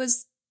Shelley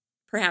was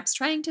perhaps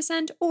trying to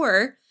send,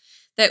 or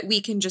that we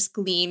can just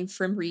glean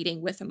from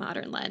reading with a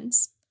modern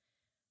lens?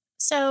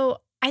 So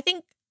I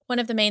think one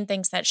of the main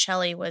things that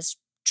Shelley was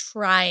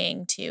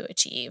trying to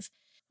achieve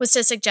was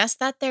to suggest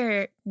that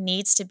there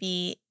needs to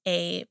be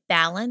a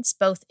balance,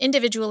 both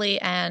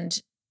individually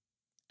and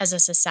as a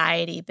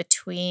society,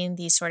 between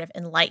these sort of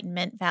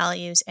Enlightenment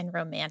values and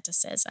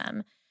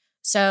Romanticism.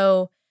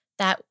 So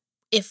that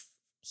if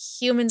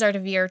humans are to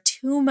veer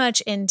too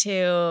much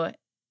into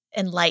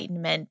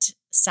Enlightenment,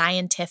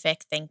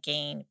 scientific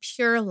thinking,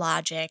 pure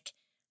logic,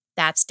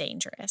 that's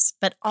dangerous.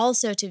 But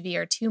also to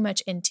veer too much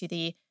into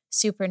the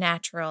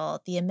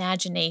supernatural, the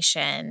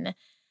imagination,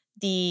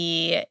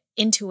 the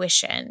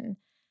intuition,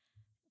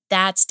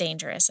 that's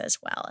dangerous as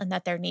well. And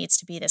that there needs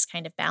to be this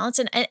kind of balance.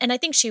 And I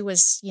think she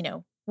was,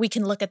 we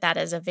can look at that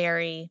as a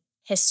very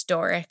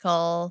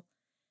historical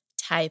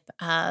type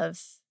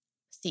of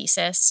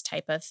thesis,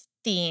 type of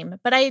theme.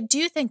 But I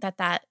do think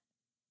that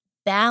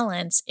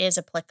balance is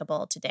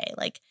applicable today.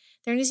 Like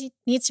there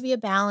needs to be a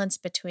balance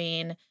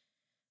between,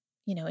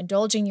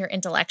 indulging your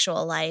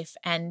intellectual life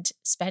and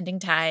spending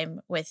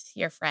time with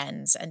your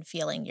friends and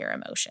feeling your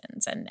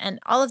emotions. And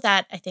all of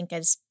that, I think,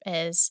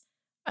 is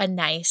a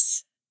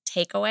nice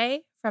takeaway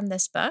from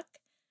this book.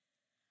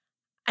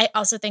 I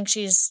also think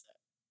she's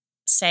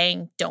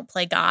saying don't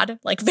play God,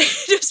 like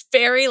just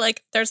very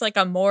like there's like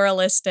a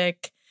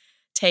moralistic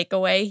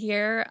takeaway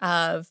here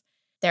of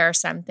there are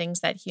some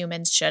things that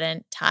humans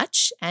shouldn't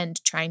touch,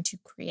 and trying to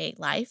create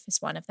life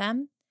is one of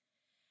them.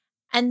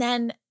 And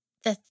then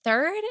the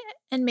third,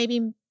 and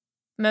maybe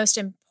most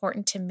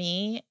important to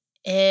me,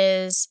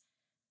 is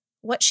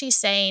what she's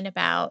saying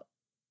about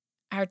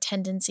our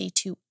tendency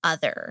to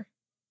other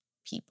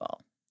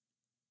people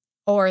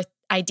or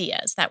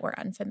ideas that we're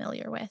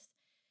unfamiliar with,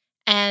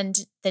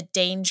 and the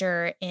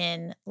danger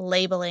in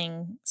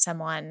labeling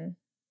someone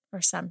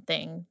or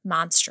something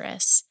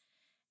monstrous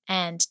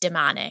and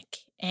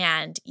demonic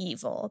and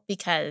evil,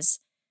 because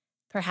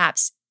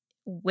perhaps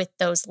with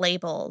those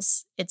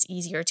labels, it's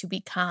easier to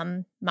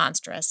become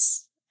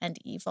monstrous and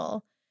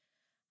evil.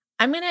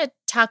 I'm going to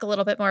talk a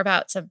little bit more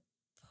about some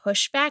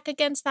pushback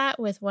against that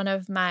with one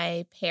of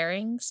my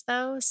pairings,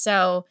 though.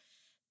 So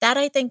that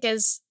I think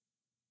is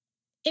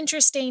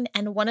interesting.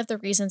 And one of the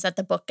reasons that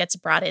the book gets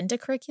brought into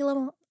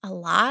curriculum a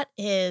lot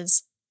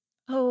is,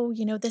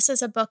 this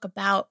is a book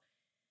about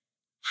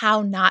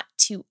how not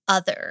to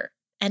other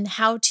and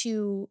how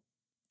to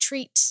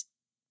treat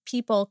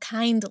people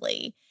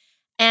kindly.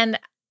 And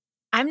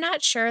I'm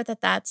not sure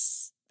that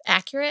that's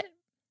accurate,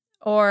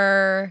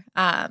 or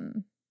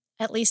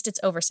at least it's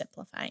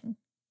oversimplifying.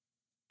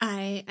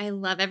 I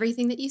love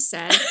everything that you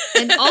said.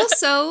 And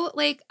also,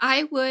 like,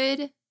 I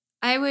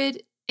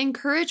would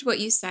encourage what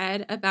you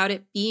said about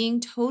it being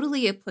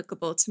totally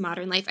applicable to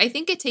modern life. I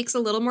think it takes a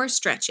little more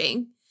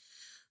stretching,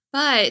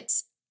 but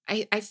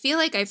I feel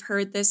like I've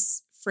heard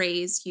this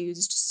phrase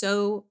used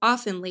so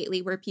often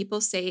lately where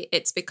people say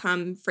it's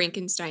become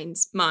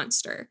Frankenstein's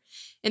monster,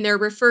 and they're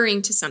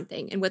referring to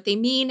something. And what they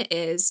mean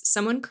is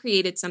someone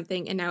created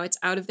something and now it's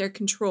out of their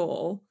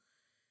control.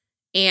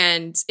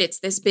 And it's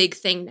this big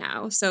thing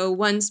now. So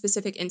one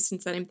specific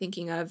instance that I'm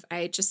thinking of,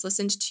 I just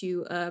listened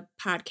to a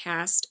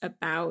podcast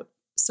about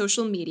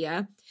social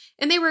media,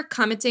 and they were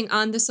commenting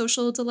on The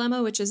Social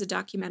Dilemma, which is a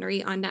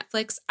documentary on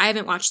Netflix. I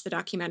haven't watched the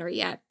documentary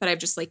yet, but I've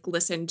just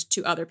listened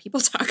to other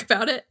people talk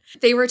about it.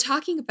 They were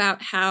talking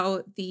about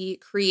how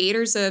the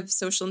creators of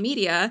social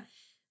media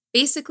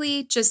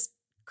basically just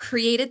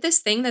created this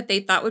thing that they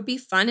thought would be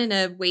fun and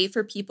a way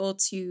for people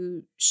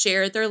to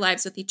share their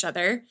lives with each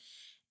other.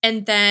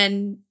 And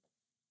then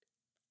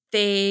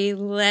they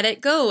let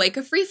it go like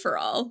a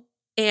free-for-all.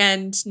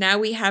 And now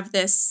we have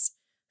this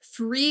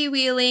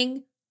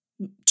freewheeling,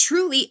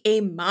 truly a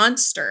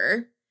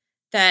monster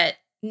that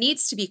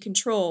needs to be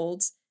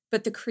controlled.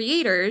 But the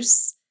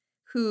creators,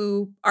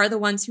 who are the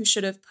ones who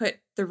should have put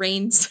the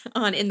reins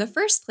on in the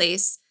first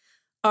place,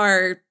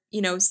 are,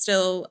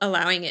 still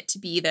allowing it to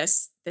be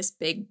this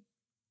big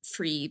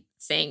free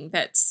thing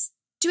that's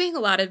doing a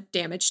lot of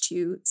damage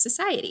to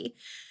society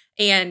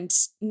and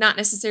not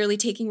necessarily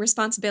taking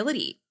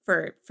responsibility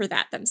for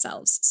that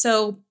themselves.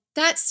 So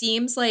that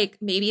seems like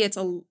maybe it's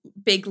a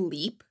big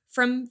leap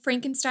from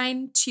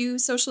Frankenstein to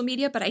social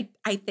media, but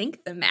I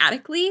think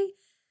thematically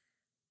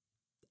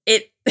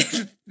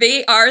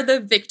they are the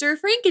Victor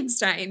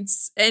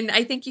Frankensteins. And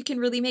I think you can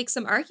really make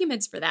some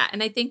arguments for that.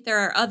 And I think there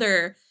are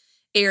other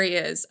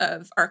areas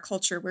of our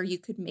culture where you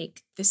could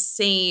make the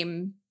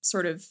same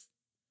sort of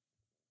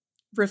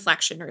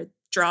reflection or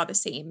draw the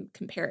same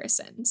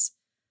comparisons.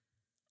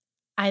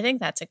 I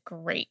think that's a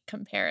great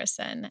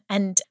comparison.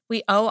 And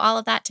we owe all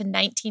of that to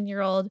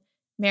 19-year-old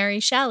Mary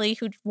Shelley,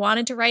 who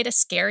wanted to write a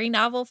scary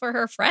novel for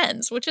her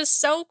friends, which is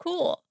so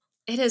cool.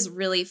 It is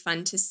really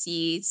fun to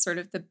see sort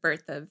of the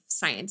birth of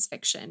science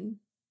fiction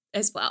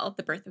as well,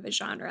 the birth of a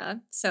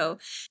genre. So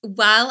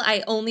while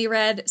I only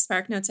read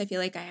SparkNotes, I feel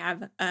like I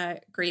have a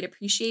great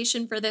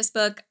appreciation for this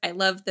book. I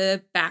love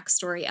the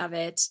backstory of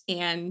it.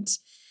 And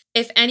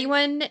if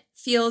anyone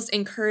feels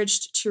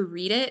encouraged to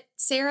read it,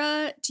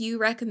 Sarah, do you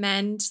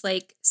recommend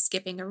like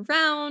skipping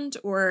around,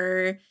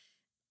 or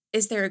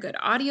is there a good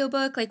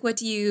audiobook? Like what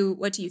do you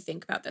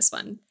think about this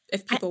one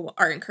if people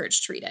are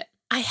encouraged to read it?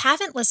 I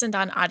haven't listened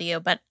on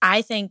audio, but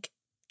I think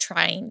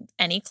trying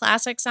any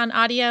classics on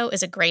audio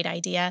is a great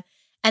idea.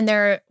 And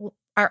there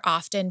are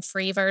often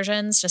free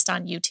versions just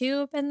on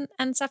YouTube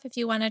and stuff if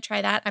you want to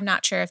try that. I'm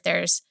not sure if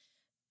there's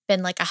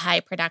been like a high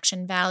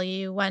production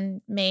value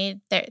one made.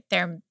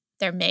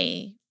 There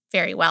may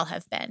very well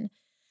have been.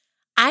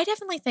 I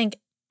definitely think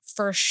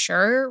for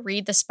sure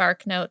read the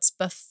SparkNotes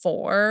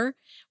before,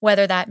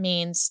 whether that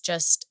means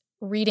just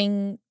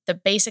reading the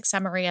basic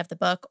summary of the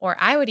book, or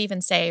I would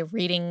even say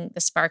reading the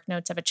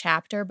SparkNotes of a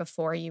chapter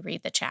before you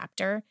read the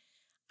chapter.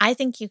 I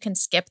think you can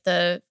skip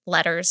the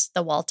letters,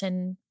 the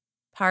Walton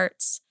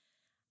parts.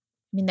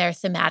 I mean, they're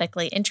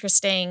thematically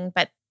interesting,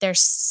 but they're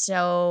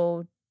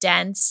so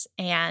dense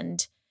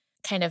and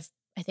kind of,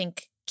 I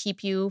think,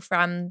 keep you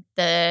from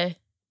the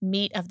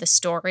meat of the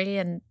story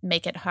and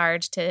make it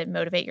hard to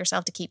motivate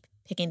yourself to keep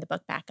picking the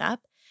book back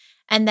up.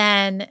 And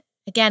then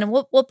again,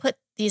 we'll put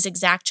these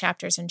exact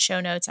chapters in show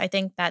notes. I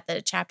think that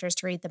the chapters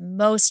to read the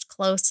most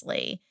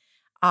closely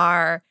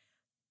are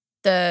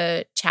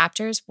the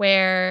chapters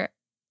where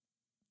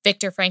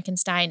Victor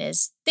Frankenstein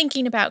is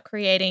thinking about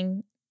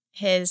creating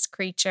his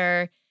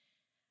creature,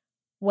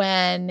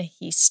 when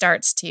he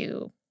starts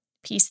to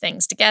piece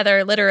things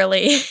together,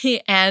 literally,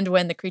 and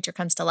when the creature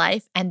comes to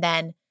life, and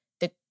then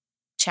the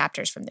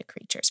chapters from the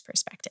creature's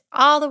perspective.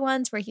 All the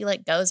ones where he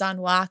like goes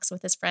on walks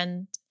with his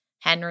friend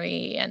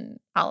Henry and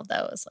all of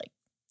those, like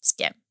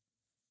skim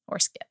or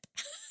skip.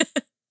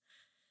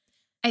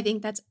 I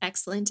think that's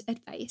excellent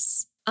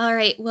advice. All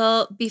right.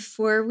 Well,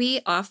 before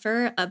we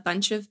offer a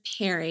bunch of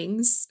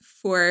pairings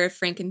for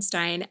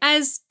Frankenstein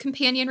as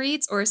companion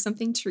reads or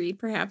something to read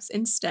perhaps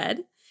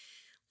instead,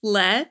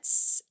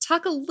 let's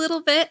talk a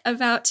little bit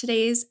about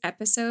today's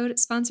episode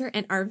sponsor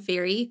and our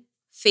very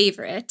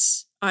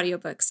favorite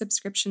audiobook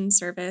subscription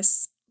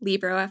service,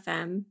 Libro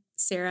FM.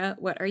 Sarah,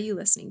 what are you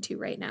listening to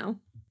right now?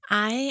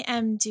 I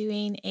am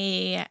doing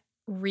a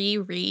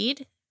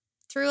reread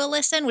through a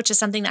listen, which is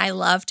something that I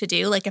love to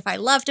do. Like if I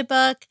loved a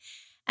book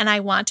and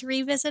I want to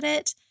revisit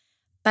it,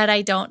 but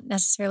I don't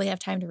necessarily have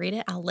time to read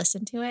it, I'll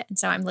listen to it. And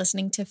so I'm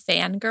listening to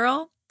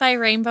Fangirl by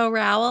Rainbow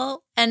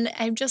Rowell. And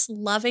I'm just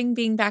loving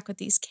being back with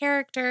these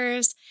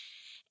characters.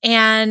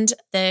 And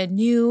the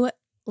new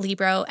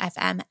Libro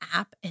FM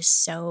app is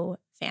so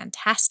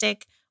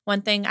fantastic.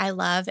 One thing I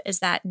love is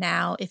that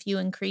now if you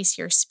increase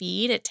your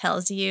speed, it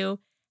tells you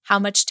how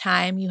much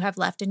time you have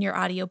left in your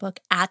audiobook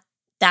at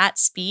that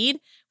speed,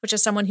 which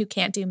is someone who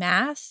can't do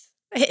math.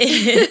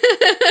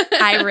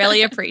 I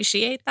really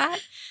appreciate that.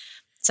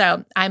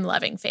 So I'm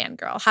loving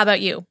Fangirl. How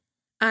about you?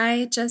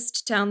 I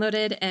just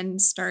downloaded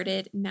and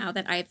started Now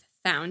That I've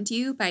Found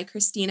You by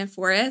Christina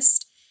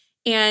Forrest.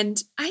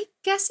 And I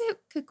guess it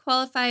could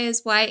qualify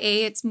as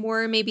YA. It's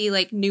more maybe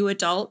like new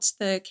adult.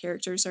 The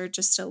characters are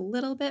just a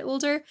little bit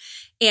older.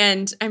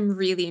 And I'm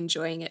really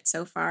enjoying it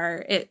so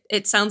far.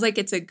 It sounds like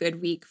it's a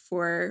good week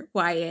for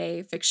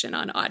YA fiction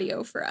on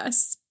audio for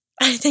us.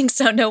 I think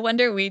so. No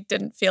wonder we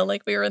didn't feel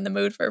like we were in the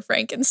mood for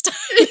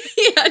Frankenstein.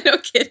 Yeah, no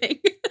kidding.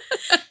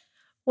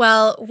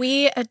 Well,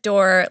 we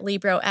adore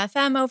Libro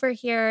FM over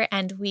here,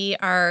 and we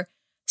are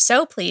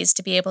so pleased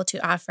to be able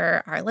to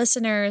offer our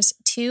listeners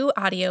 2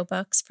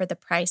 audiobooks for the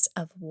price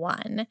of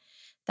 1.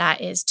 That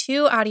is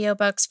 2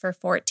 audiobooks for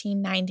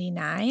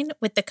 $14.99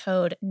 with the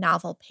code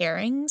Novel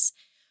Pairings.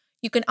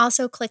 You can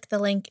also click the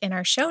link in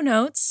our show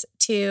notes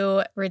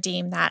to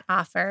redeem that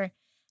offer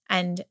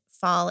and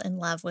fall in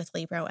love with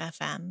Libro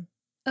FM.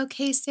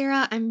 Okay,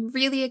 Sarah, I'm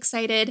really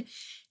excited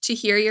to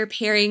hear your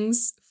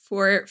pairings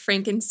for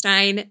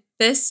Frankenstein.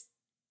 This,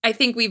 I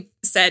think we've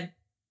said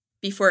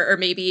before, or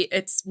maybe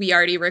we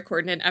already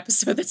recorded an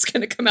episode that's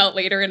going to come out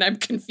later and I'm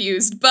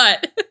confused,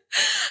 but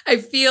I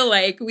feel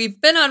like we've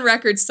been on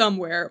record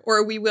somewhere,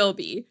 or we will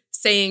be,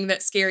 saying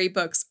that scary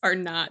books are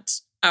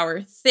not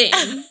our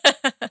thing.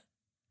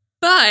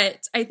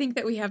 But I think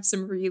that we have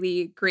some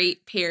really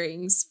great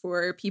pairings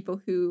for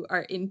people who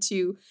are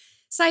into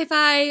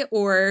sci-fi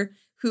or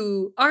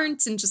who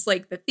aren't and just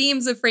like the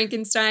themes of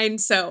Frankenstein.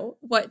 So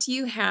what do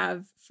you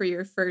have for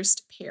your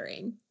first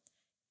pairing?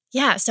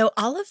 Yeah, so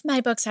all of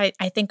my books I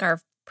think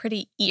are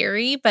pretty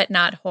eerie, but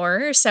not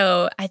horror.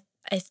 So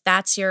if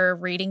that's your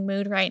reading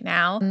mood right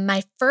now,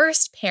 my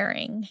first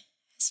pairing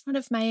is one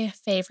of my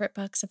favorite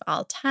books of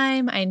all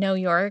time. I know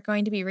you're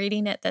going to be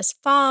reading it this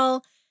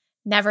fall.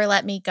 Never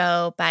Let Me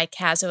Go by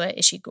Kazuo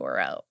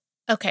Ishiguro.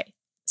 Okay,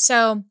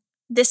 so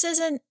this is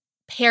a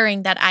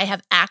pairing that I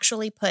have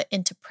actually put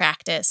into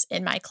practice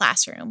in my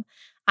classroom.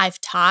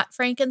 I've taught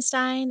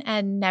Frankenstein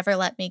and Never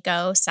Let Me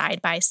Go side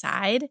by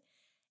side,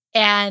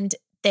 and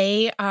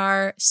they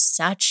are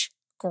such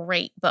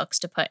great books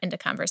to put into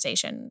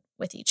conversation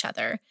with each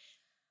other.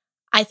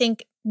 I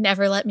think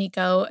Never Let Me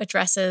Go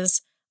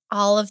addresses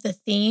all of the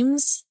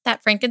themes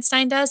that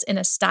Frankenstein does in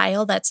a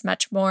style that's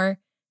much more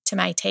to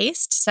my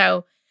taste.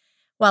 So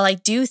while I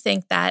do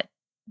think that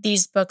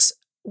these books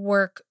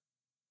work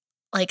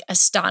like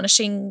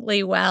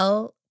astonishingly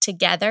well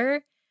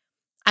together,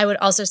 I would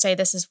also say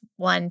this is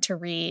one to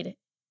read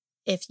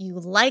if you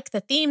like the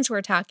themes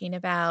we're talking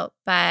about,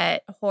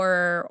 but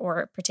horror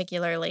or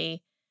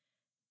particularly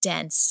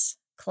dense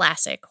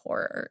classic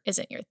horror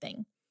isn't your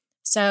thing.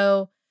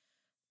 So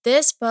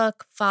this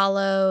book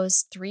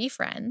follows three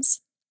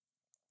friends.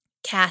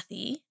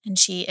 Kathy, and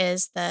she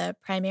is the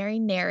primary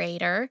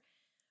narrator,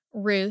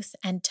 Ruth,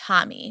 and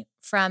Tommy,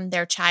 from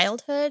their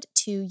childhood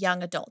to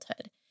young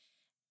adulthood.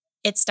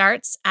 It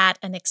starts at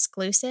an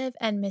exclusive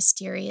and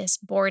mysterious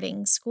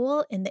boarding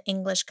school in the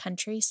English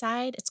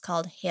countryside. It's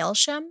called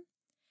Hailsham.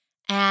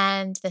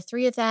 And the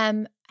three of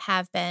them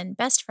have been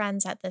best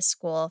friends at this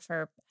school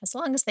for as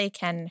long as they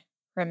can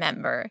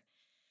remember.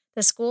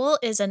 The school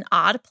is an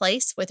odd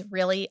place with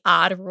really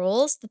odd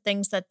rules. The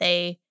things that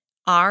they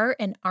are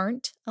and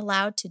aren't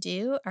allowed to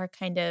do are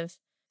kind of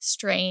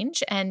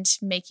strange and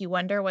make you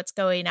wonder what's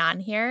going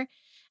on here.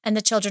 And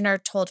the children are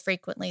told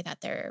frequently that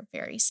they're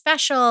very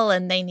special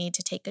and they need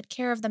to take good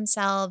care of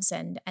themselves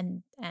and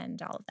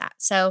all of that.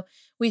 So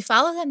we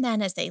follow them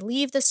then as they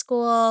leave the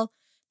school.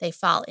 They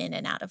fall in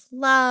and out of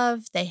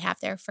love. They have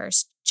their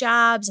first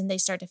jobs and they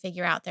start to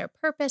figure out their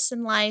purpose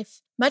in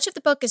life. Much of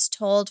the book is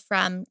told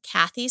from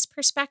Kathy's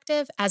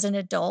perspective as an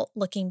adult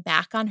looking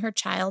back on her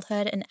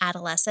childhood and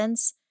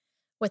adolescence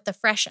with the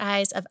fresh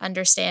eyes of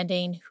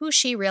understanding who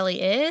she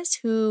really is,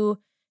 who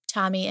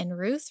Tommy and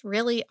Ruth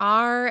really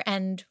are,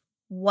 and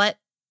what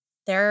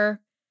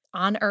they're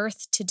on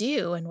earth to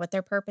do and what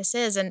their purpose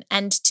is.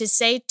 And to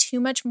say too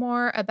much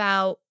more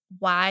about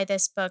why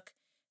this book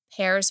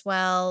pairs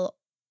well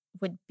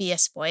would be a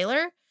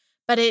spoiler,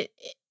 but it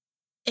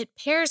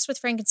pairs with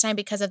Frankenstein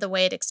because of the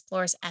way it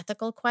explores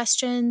ethical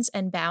questions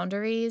and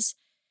boundaries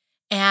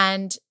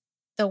and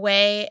the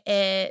way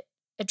it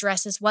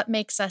addresses what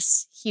makes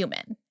us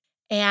human.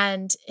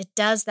 And it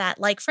does that,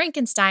 like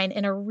Frankenstein,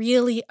 in a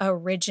really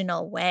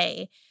original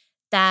way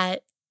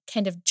that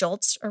kind of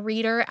jolts a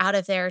reader out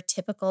of their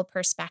typical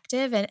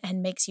perspective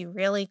and makes you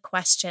really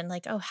question,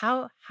 like, oh,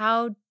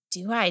 how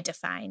do I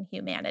define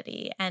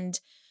humanity? And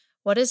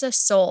what is a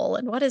soul?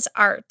 And what is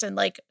art? And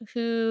like,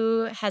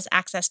 who has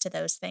access to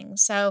those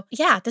things? So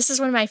yeah, this is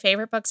one of my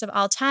favorite books of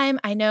all time.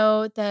 I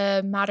know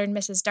the Modern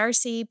Mrs.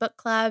 Darcy book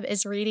club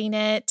is reading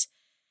it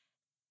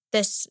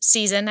this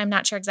season. I'm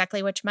not sure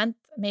exactly which month.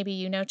 Maybe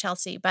you know,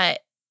 Chelsea,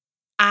 but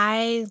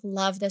I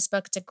love this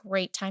book. It's a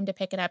great time to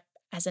pick it up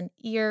as an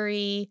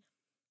eerie,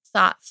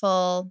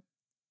 thoughtful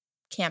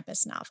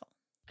campus novel.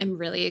 I'm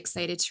really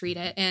excited to read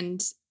it.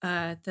 And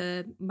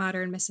the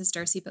Modern Mrs.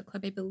 Darcy book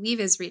club, I believe,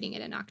 is reading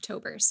it in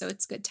October. So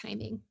it's good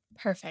timing.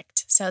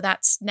 Perfect. So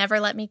that's Never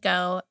Let Me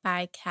Go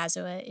by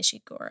Kazuo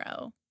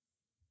Ishiguro.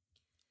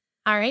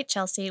 All right,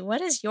 Chelsea, what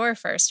is your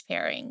first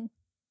pairing?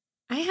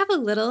 I have a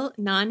little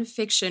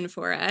nonfiction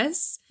for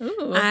us.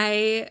 Ooh.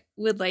 I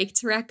would like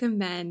to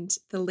recommend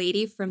The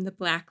Lady from the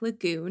Black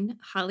Lagoon,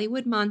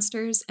 Hollywood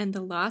Monsters, and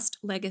the Lost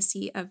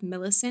Legacy of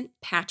Millicent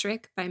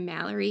Patrick by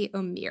Mallory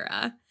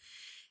O'Meara.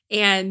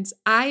 And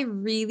I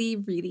really,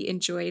 really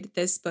enjoyed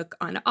this book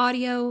on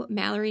audio.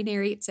 Mallory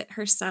narrates it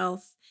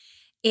herself.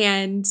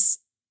 And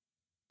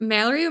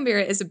Mallory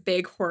O'Meara is a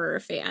big horror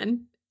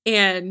fan.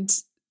 And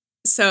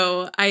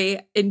so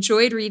I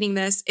enjoyed reading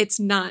this. It's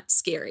not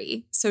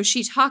scary. So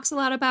she talks a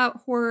lot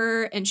about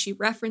horror and she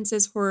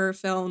references horror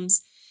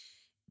films,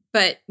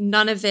 but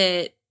none of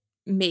it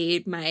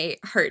made my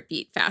heart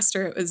beat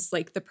faster. It was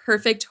like the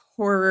perfect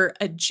horror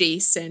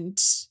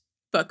adjacent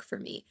book for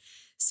me.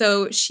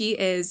 So she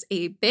is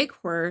a big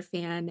horror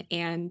fan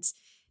and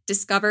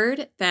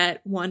discovered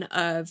that one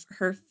of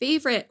her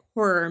favorite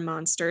horror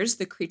monsters,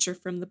 the creature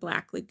from the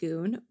Black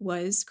Lagoon,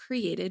 was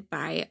created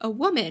by a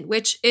woman,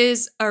 which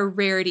is a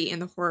rarity in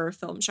the horror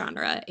film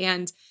genre.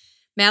 And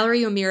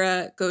Mallory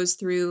O'Meara goes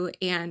through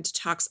and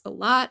talks a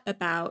lot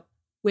about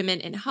women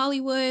in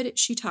Hollywood.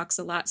 She talks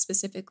a lot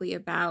specifically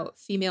about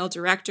female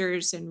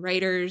directors and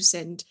writers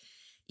and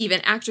even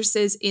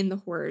actresses in the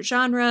horror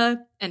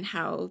genre and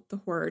how the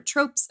horror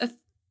tropes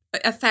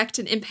affect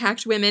and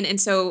impact women.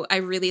 And so I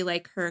really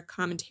like her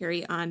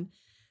commentary on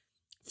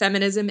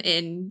feminism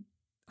in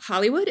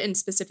Hollywood and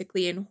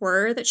specifically in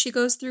horror that she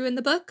goes through in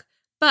the book.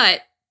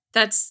 But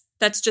that's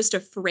just a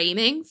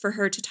framing for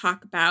her to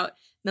talk about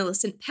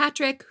Millicent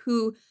Patrick,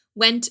 who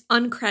went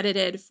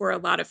uncredited for a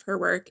lot of her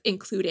work,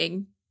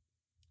 including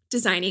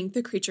designing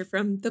the creature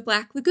from the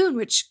Black Lagoon,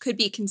 which could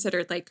be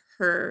considered like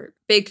her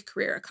big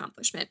career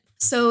accomplishment.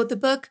 So the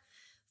book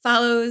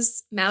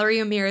follows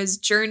Mallory O'Meara's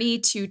journey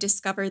to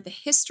discover the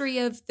history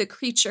of the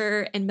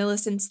creature and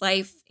Millicent's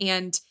life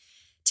and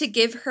to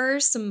give her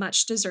some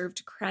much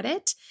deserved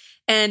credit.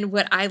 And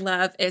what I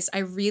love is I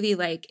really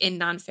like in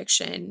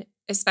nonfiction,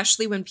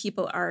 especially when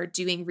people are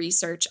doing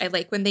research, I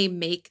like when they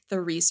make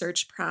the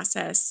research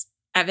process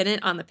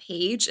evident on the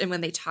page and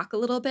when they talk a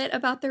little bit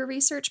about their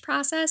research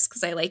process,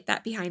 because I like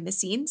that behind the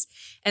scenes.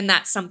 And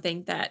that's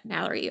something that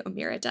Mallory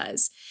O'Meara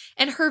does.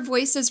 And her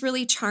voice is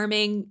really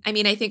charming. I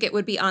mean, I think it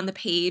would be on the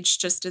page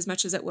just as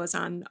much as it was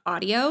on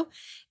audio.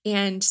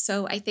 And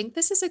so I think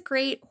this is a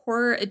great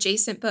horror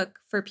adjacent book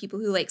for people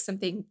who like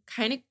something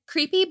kind of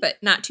creepy, but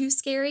not too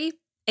scary,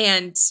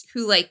 and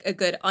who like a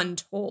good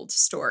untold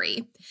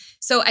story.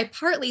 So I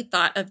partly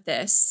thought of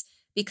this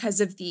because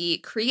of the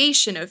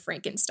creation of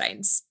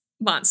Frankenstein's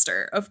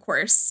monster, of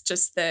course,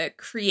 just the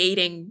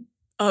creating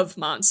of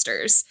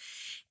monsters.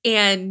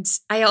 And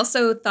I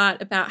also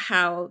thought about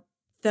how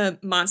the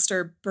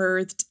monster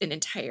birthed an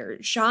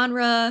entire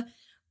genre,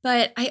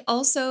 but I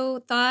also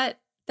thought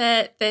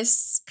that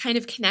this kind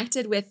of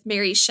connected with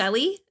Mary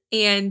Shelley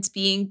and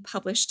being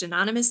published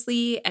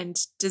anonymously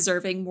and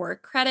deserving more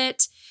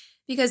credit,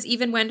 because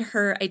even when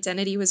her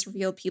identity was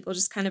revealed, people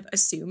just kind of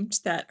assumed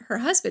that her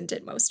husband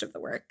did most of the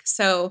work.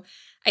 So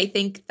I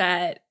think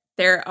that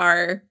there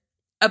are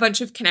a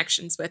bunch of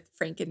connections with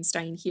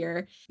Frankenstein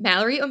here.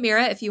 Mallory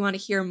O'Meara, if you want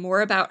to hear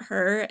more about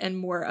her and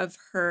more of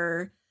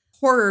her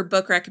horror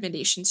book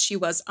recommendations, she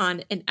was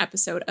on an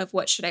episode of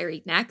What Should I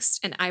Read Next?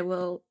 And I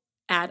will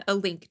add a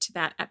link to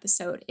that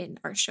episode in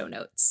our show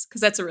notes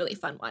because that's a really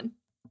fun one.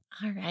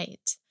 All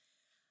right.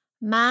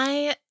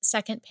 My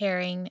second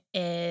pairing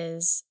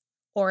is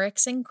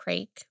Oryx and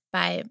Crake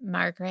by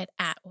Margaret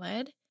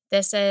Atwood.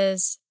 This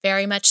is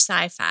very much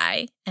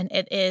sci-fi, and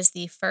it is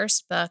the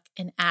first book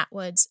in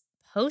Atwood's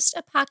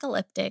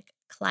post-apocalyptic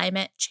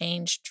climate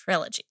change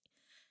trilogy.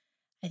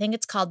 I think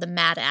it's called the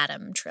Mad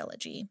Adam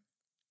trilogy.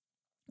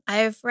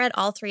 I've read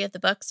all three of the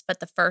books, but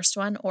the first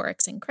one,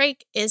 Oryx and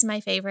Crake, is my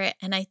favorite,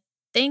 and I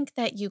think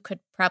that you could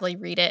probably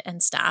read it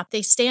and stop.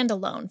 They stand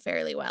alone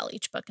fairly well,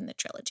 each book in the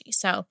trilogy.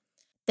 So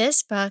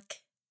this book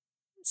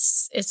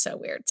is so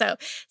weird. So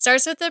it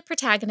starts with the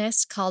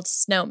protagonist called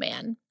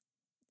Snowman,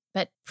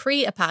 but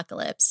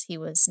pre-apocalypse, he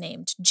was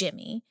named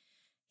Jimmy.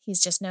 He's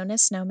just known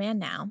as Snowman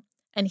now.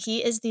 And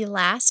he is the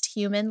last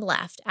human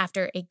left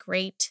after a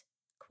great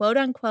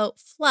quote-unquote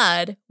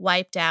flood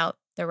wiped out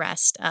the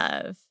rest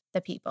of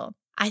the people.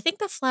 I think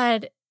the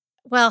flood,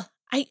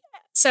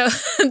 so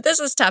this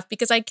is tough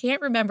because I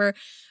can't remember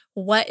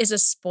what is a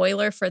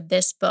spoiler for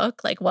this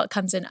book, like what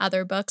comes in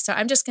other books. So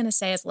I'm just going to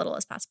say as little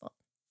as possible.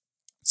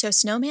 So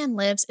Snowman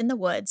lives in the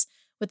woods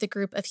with a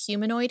group of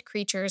humanoid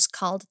creatures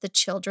called the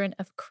Children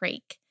of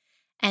Crake.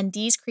 And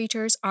these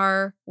creatures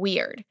are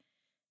weird.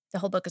 The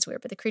whole book is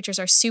weird, but the creatures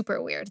are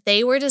super weird.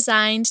 They were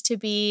designed to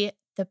be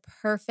the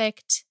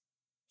perfect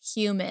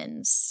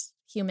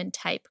human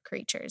type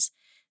creatures.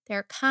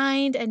 They're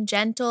kind and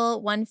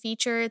gentle. One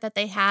feature that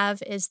they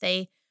have is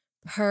they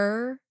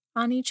purr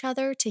on each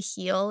other to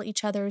heal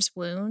each other's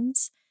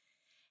wounds.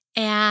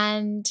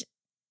 And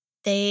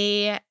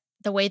the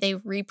way they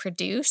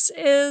reproduce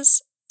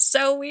is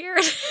so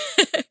weird.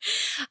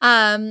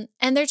 And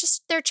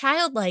they're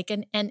childlike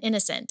and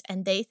innocent.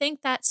 And they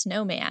think that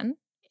Snowman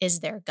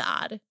is their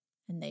god.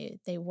 And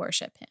they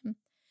worship him.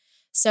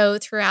 So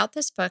throughout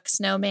this book,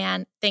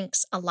 Snowman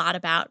thinks a lot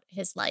about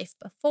his life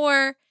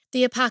before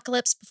the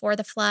apocalypse, before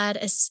the flood,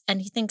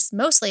 and he thinks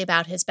mostly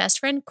about his best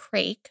friend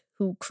Crake,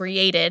 who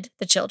created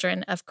the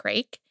Children of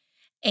Crake,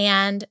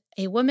 and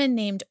a woman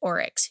named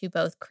Oryx, who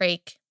both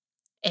Crake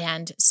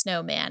and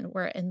Snowman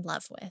were in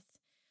love with.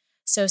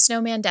 So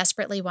Snowman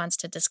desperately wants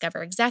to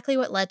discover exactly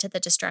what led to the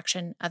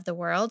destruction of the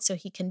world, so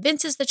he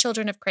convinces the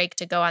Children of Crake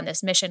to go on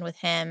this mission with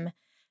him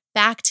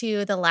back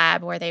to the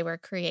lab where they were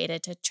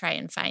created to try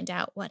and find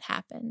out what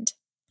happened.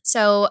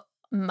 So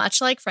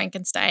much like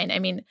Frankenstein, I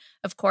mean,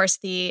 of course,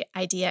 the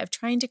idea of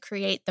trying to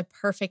create the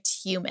perfect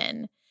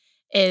human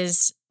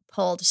is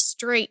pulled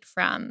straight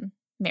from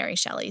Mary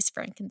Shelley's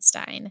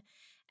Frankenstein.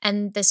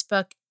 And this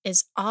book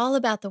is all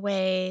about the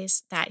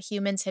ways that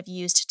humans have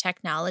used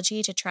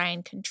technology to try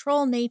and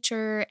control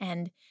nature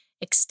and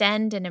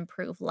extend and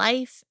improve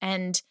life,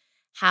 and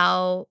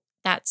how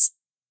that's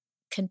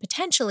can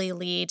potentially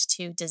lead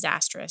to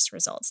disastrous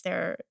results.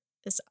 There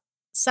is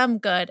some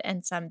good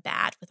and some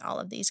bad with all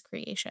of these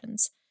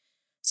creations.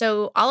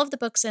 So, all of the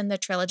books in the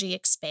trilogy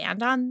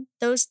expand on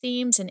those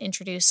themes and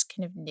introduce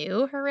kind of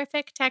new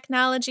horrific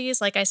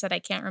technologies. Like I said, I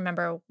can't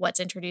remember what's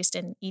introduced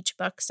in each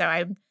book, so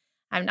I'm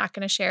not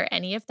going to share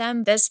any of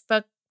them. This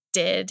book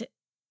did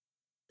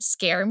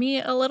scare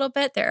me a little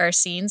bit. There are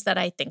scenes that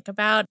I think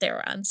about. They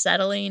were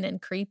unsettling and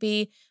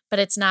creepy, but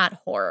it's not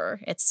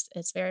horror.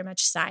 It's very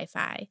much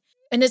sci-fi.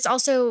 And it's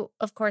also,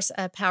 of course,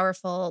 a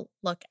powerful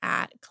look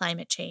at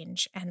climate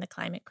change and the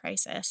climate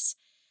crisis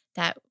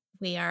that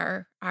we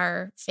are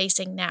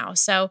facing now.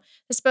 So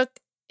this book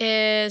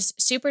is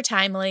super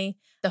timely.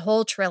 The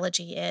whole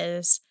trilogy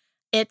is.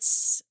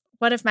 It's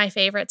one of my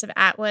favorites of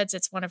Atwood's.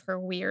 It's one of her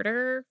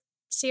weirder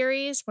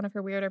series, one of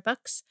her weirder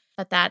books.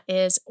 But that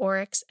is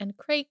Oryx and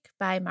Crake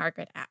by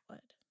Margaret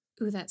Atwood.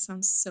 Ooh, that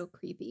sounds so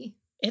creepy.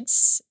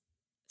 It's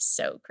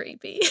so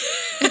creepy.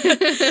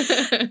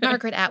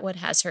 Margaret Atwood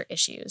has her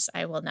issues.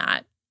 I will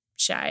not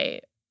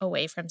shy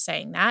away from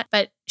saying that.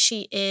 But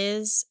she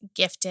is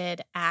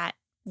gifted at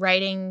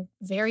writing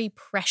very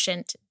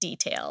prescient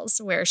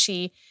details where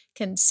she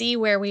can see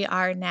where we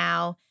are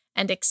now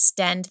and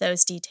extend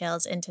those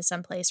details into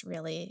someplace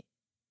really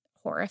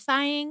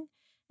horrifying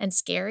and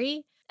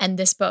scary. And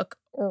this book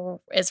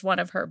is one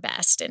of her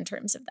best in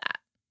terms of that.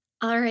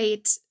 All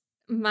right.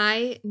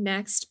 My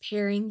next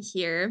pairing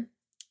here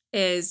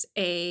is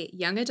a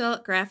young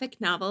adult graphic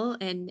novel,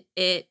 and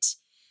it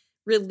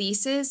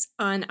releases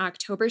on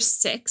October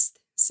 6th.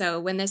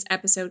 So when this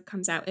episode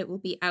comes out, it will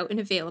be out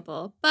and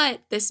available.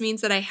 But this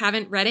means that I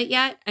haven't read it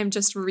yet. I'm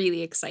just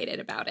really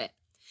excited about it.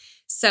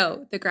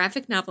 So the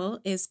graphic novel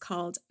is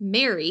called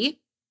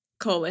Mary,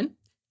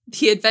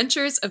 The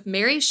Adventures of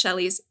Mary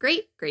Shelley's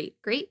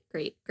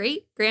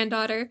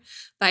great-great-great-great-great-granddaughter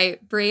by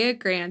Brea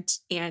Grant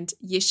and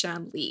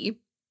Yishan Lee.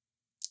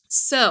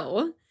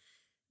 So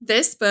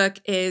this book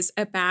is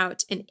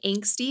about an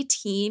angsty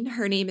teen.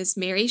 Her name is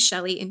Mary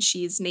Shelley, and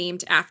she's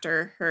named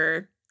after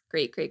her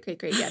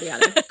great-great-great-great yada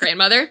yada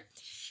grandmother.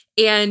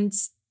 And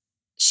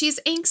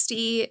she's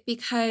angsty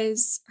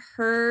because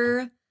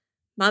her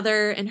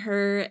mother and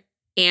her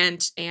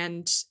aunt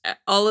and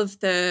all of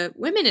the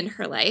women in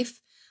her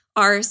life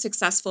are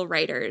successful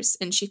writers.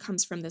 And she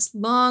comes from this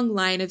long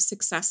line of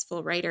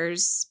successful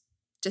writers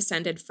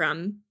descended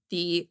from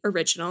the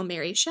original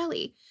Mary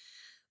Shelley.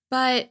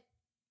 But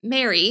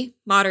Mary,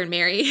 modern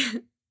Mary,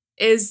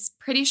 is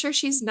pretty sure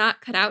she's not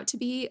cut out to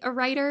be a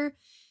writer.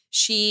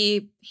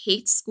 She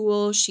hates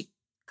school. She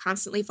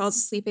constantly falls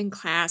asleep in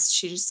class.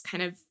 She just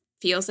kind of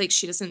feels like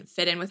she doesn't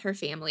fit in with her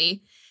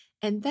family.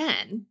 And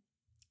then,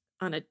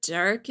 on a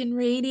dark and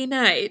rainy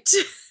night,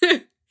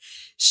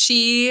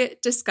 she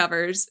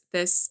discovers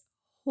this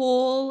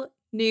whole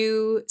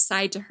new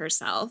side to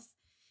herself.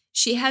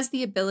 She has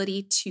the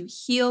ability to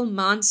heal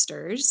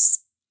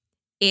monsters,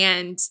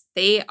 and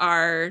they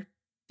are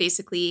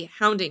basically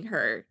hounding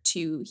her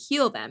to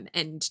heal them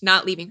and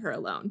not leaving her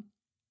alone.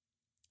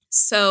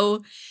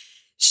 So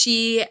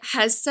she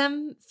has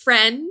some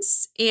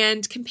friends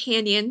and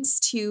companions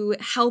to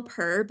help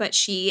her, but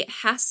she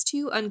has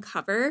to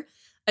uncover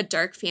a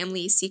dark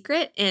family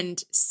secret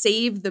and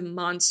save the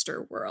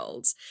monster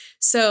world.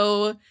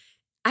 So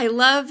I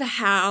love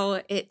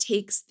how it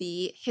takes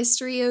the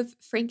history of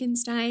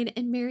Frankenstein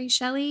and Mary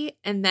Shelley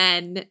and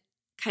then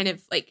kind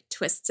of like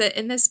twists it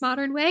in this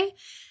modern way.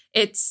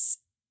 It's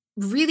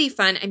really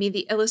fun. I mean,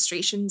 the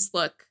illustrations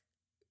look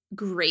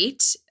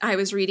great. I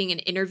was reading an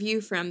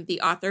interview from the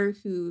author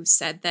who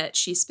said that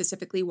she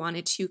specifically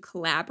wanted to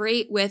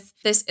collaborate with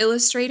this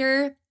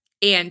illustrator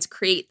and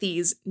create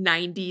these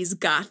 90s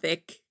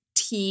gothic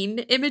teen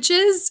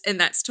images. And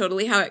that's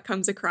totally how it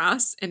comes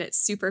across. And it's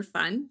super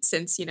fun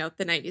since, you know,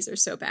 the 90s are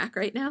so back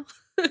right now.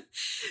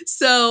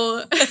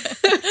 So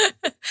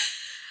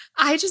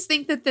I just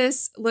think that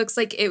this looks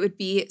like it would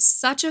be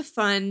such a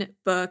fun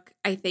book.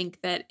 I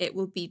think that it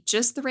will be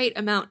just the right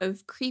amount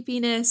of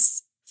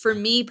creepiness for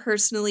me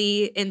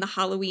personally in the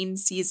Halloween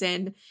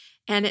season.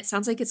 And it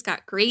sounds like it's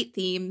got great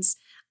themes.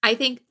 I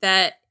think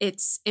that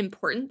it's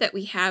important that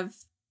we have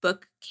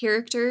book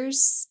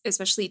characters,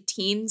 especially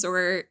teens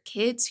or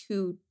kids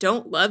who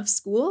don't love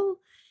school,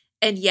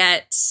 and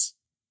yet,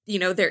 you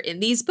know, they're in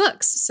these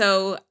books.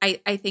 So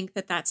I think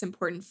that that's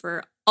important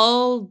for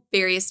all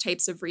various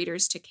types of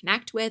readers to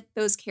connect with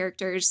those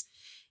characters.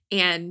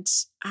 And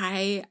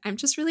I'm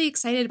just really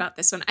excited about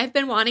this one. I've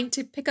been wanting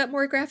to pick up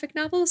more graphic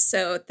novels,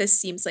 so this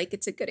seems like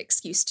it's a good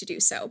excuse to do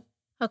so.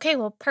 Okay,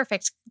 well,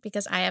 perfect,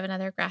 because I have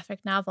another graphic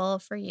novel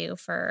for you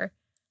for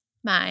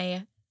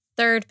my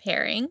third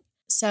pairing.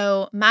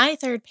 So my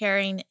third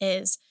pairing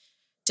is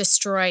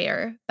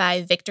Destroyer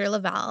by Victor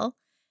LaValle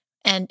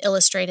and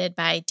illustrated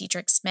by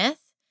Dietrich Smith.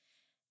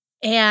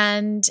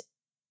 And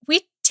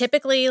we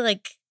typically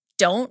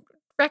don't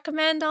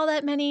recommend all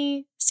that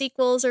many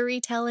sequels or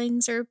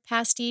retellings or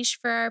pastiche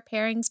for our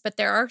pairings, but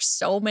there are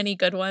so many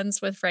good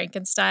ones with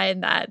Frankenstein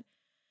that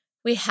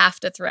we have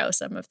to throw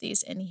some of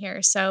these in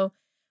here. So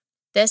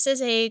this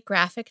is a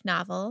graphic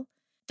novel.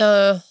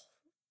 The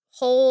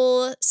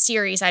whole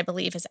series, I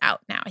believe, is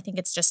out now. I think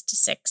it's just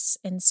 6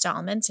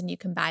 installments, and you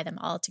can buy them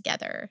all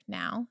together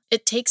now.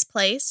 It takes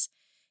place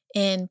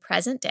in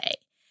present day.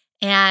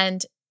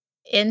 And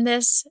in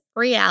this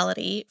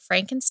reality,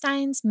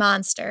 Frankenstein's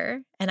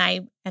monster, and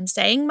I am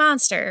saying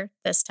monster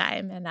this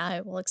time, and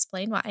I will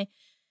explain why,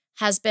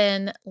 has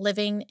been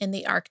living in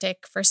the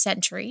Arctic for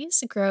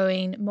centuries,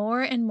 growing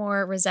more and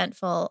more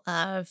resentful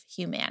of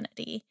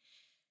humanity.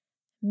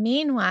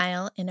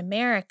 Meanwhile, in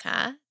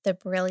America, the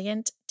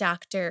brilliant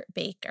Dr.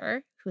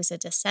 Baker, who's a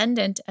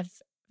descendant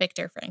of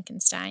Victor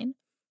Frankenstein,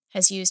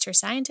 has used her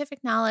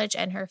scientific knowledge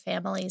and her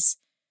family's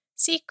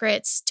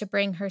secrets to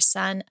bring her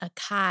son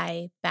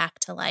Akai back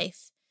to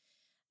life.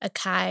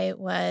 Akai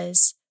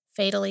was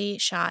fatally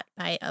shot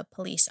by a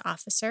police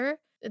officer.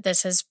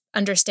 This has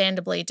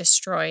understandably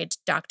destroyed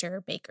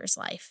Dr. Baker's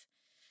life.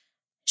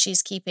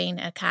 She's keeping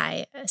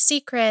Akai a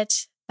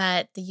secret,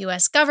 but the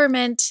U.S.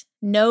 government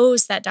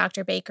knows that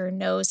Dr. Baker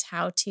knows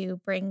how to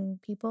bring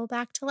people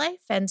back to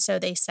life, and so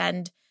they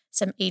send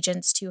some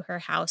agents to her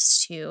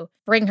house to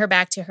bring her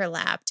back to her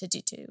lab to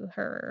do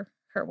her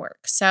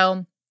work.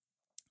 So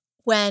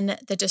when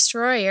the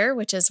Destroyer,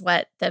 which is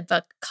what the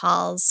book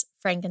calls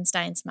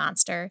Frankenstein's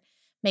monster,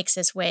 makes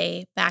his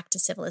way back to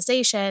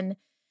civilization,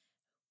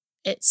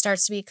 it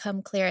starts to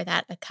become clear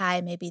that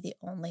Akai may be the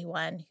only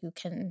one who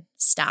can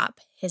stop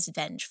his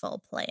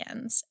vengeful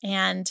plans.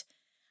 And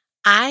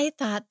I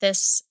thought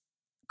this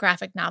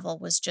graphic novel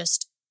was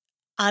just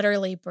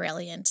utterly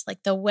brilliant.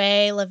 Like the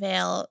way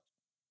LaVale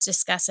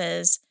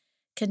discusses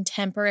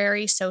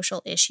contemporary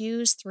social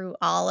issues through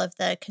all of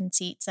the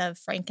conceits of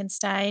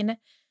Frankenstein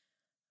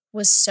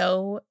was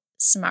so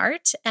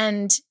smart.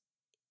 And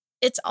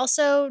it's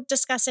also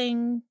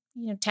discussing,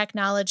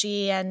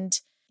 technology and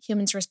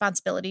humans'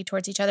 responsibility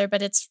towards each other,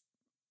 but it's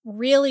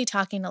really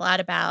talking a lot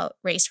about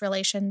race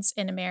relations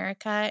in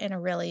America in a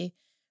really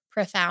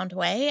profound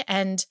way.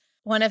 And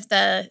one of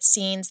the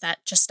scenes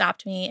that just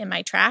stopped me in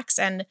my tracks,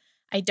 and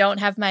I don't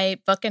have my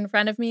book in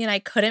front of me and I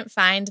couldn't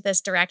find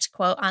this direct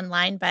quote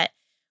online, but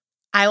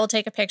I will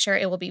take a picture.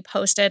 It will be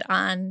posted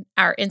on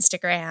our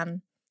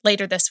Instagram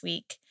later this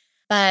week.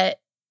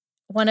 But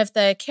one of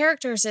the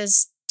characters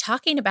is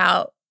talking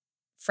about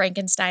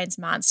Frankenstein's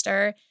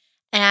monster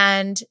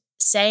and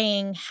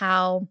saying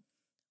how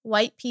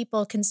white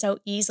people can so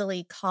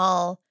easily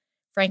call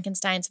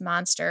Frankenstein's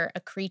monster a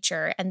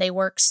creature, and they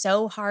work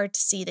so hard to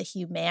see the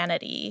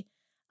humanity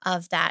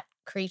of that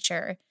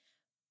creature,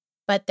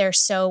 but they're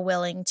so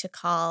willing to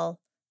call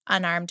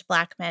unarmed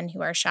Black men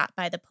who are shot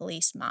by the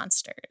police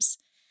monsters.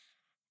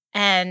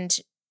 And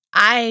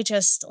I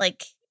just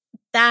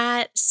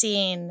that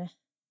scene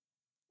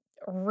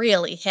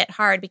really hit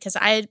hard because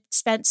I had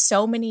spent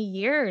so many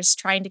years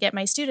trying to get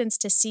my students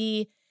to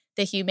see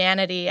the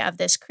humanity of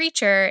this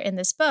creature in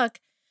this book,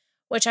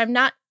 which I'm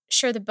not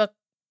sure the book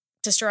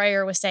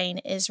Destroyer was saying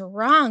is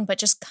wrong, but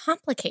just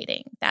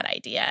complicating that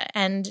idea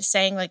and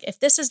saying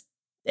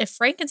if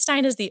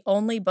Frankenstein is the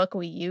only book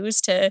we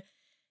use to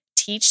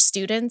teach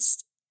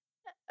students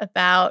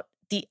about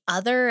the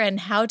other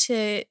and how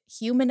to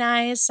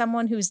humanize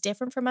someone who's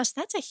different from us,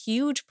 that's a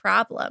huge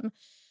problem.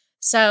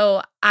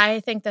 So I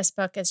think this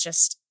book is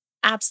just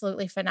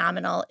absolutely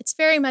phenomenal. It's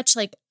very much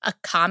like a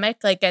comic,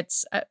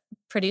 it's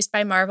produced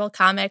by Marvel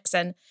Comics,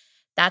 and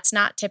that's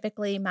not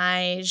typically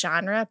my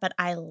genre, but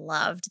I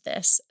loved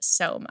this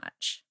so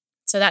much.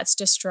 So that's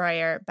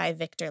Destroyer by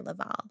Victor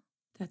LaValle.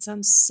 That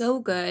sounds so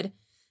good.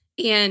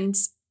 And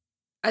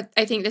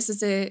I think this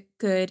is a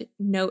good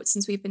note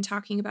since we've been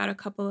talking about a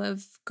couple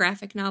of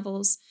graphic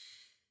novels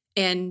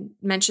and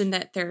mentioned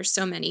that there are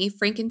so many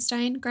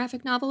Frankenstein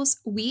graphic novels.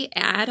 We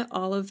add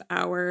all of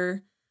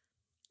our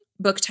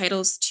book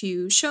titles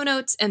to show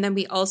notes, and then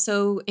we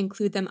also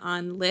include them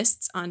on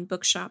lists on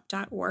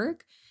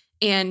bookshop.org.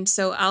 And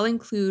so I'll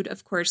include,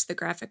 of course, the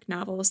graphic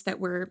novels that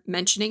we're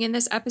mentioning in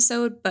this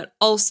episode, but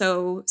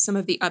also some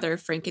of the other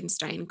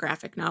Frankenstein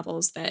graphic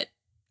novels that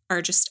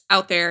are just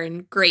out there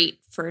and great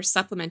for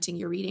supplementing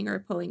your reading or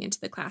pulling into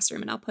the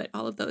classroom. And I'll put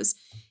all of those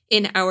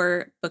in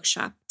our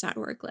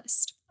bookshop.org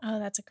list. Oh,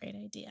 that's a great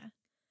idea.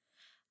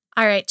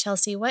 All right,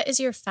 Chelsea, what is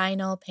your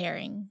final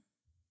pairing?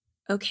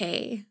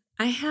 Okay,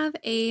 I have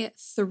a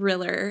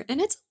thriller, and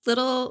it's a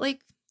little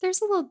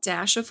there's a little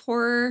dash of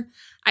horror.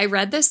 I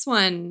read this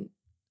one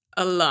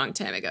a long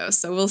time ago,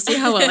 so we'll see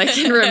how well I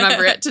can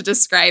remember it to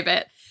describe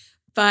it.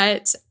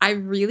 But I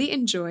really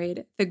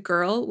enjoyed The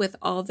Girl with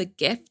All the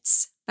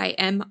Gifts by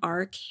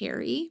M.R.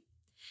 Carey.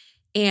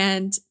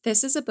 And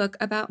this is a book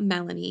about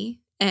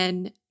Melanie.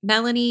 And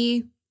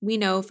Melanie, we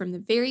know from the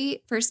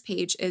very first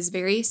page, is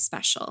very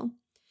special.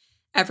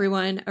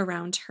 Everyone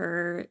around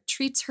her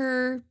treats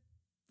her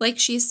like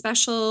she's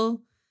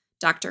special.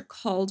 Dr.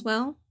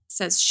 Caldwell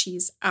says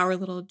she's our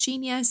little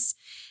genius.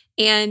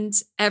 And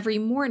every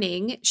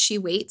morning she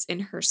waits in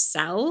her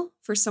cell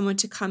for someone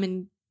to come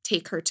and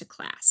take her to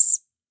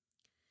class.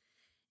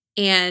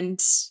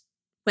 And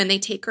when they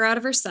take her out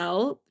of her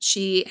cell,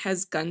 she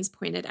has guns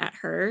pointed at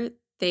her.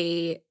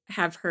 They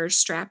have her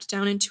strapped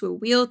down into a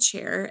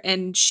wheelchair,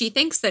 and she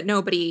thinks that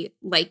nobody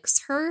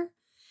likes her.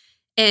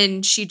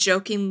 And she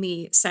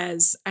jokingly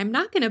says, "I'm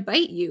not going to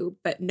bite you,"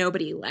 but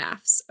nobody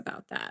laughs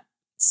about that.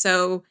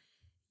 So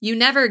you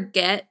never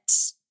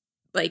get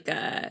like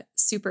a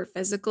super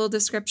physical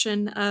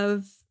description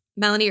of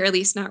Melanie, or at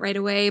least not right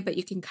away, but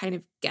you can kind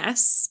of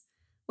guess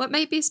what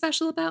might be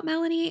special about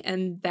Melanie.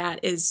 And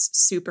that is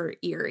super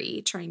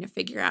eerie, trying to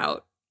figure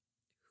out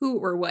who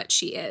or what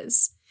she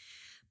is.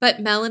 But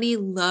Melanie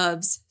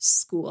loves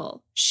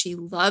school. She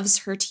loves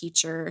her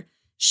teacher.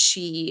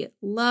 She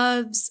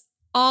loves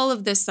all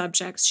of the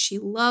subjects. She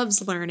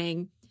loves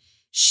learning.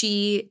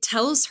 She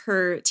tells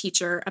her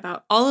teacher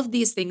about all of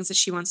these things that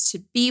she wants to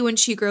be when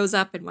she grows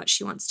up and what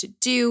she wants to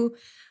do.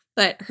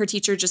 But her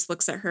teacher just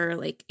looks at her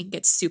like and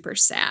gets super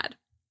sad.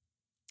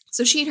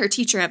 So she and her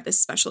teacher have this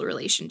special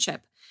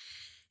relationship.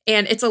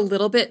 And it's a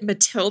little bit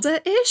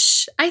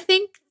Matilda-ish. I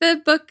think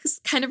the book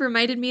kind of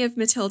reminded me of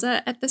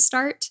Matilda at the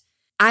start.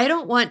 I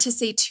don't want to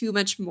say too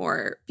much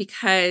more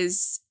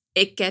because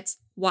it gets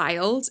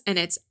wild and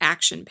it's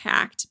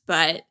action-packed.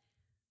 But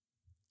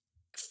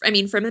I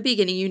mean, from the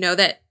beginning, you know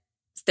that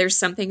there's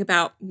something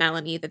about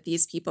Melanie that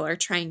these people are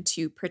trying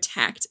to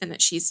protect and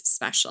that she's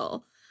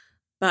special.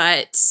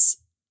 But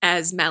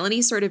as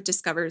Melanie sort of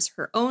discovers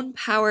her own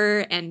power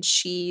and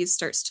she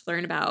starts to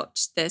learn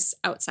about this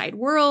outside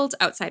world,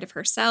 outside of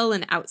her cell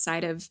and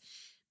outside of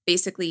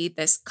basically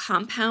this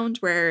compound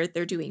where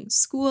they're doing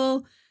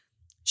school,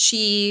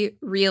 she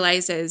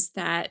realizes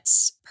that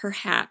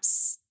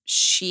perhaps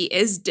she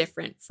is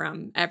different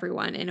from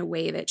everyone in a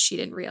way that she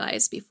didn't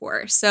realize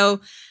before.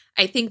 So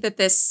I think that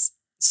this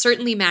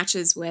certainly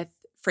matches with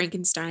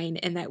Frankenstein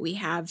in that we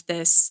have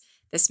this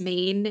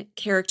main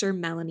character,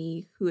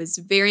 Melanie, who is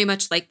very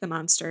much like the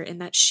monster in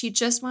that she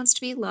just wants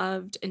to be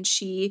loved and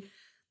she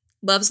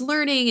loves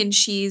learning and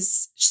she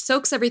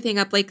soaks everything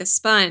up like a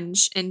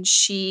sponge, and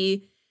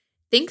she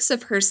thinks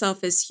of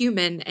herself as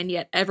human, and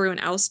yet everyone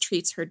else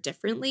treats her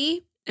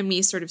differently. And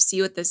we sort of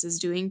see what this is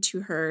doing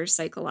to her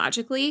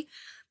psychologically.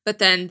 But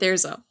then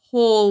there's a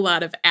whole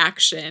lot of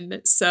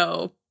action.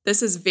 So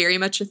this is very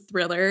much a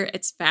thriller.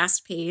 It's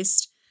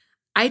fast-paced.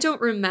 I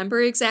don't remember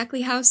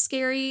exactly how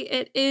scary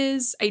it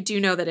is. I do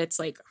know that it's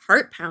like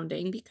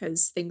heart-pounding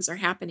because things are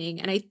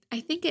happening. And I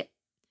think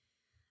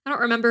I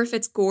don't remember if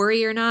it's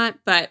gory or not,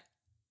 but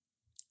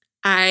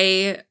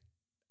I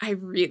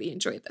really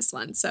enjoyed this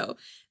one. So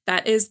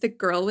that is The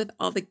Girl with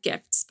All the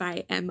Gifts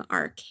by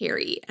M.R.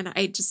 Carey. And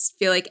I just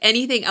feel like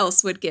anything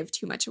else would give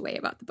too much away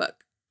about the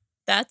book.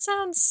 That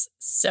sounds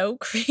so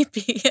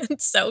creepy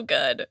and so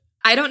good.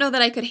 I don't know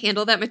that I could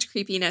handle that much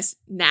creepiness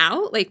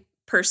now. Like,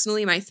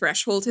 personally, my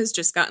threshold has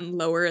just gotten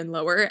lower and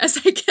lower as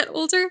I get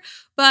older.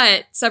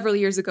 But several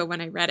years ago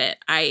when I read it,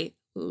 I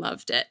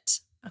loved it.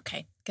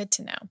 Okay, good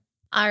to know.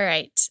 All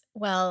right.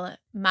 Well,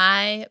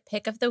 my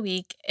pick of the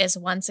week is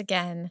once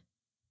again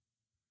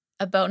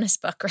a bonus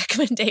book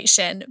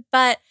recommendation,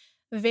 but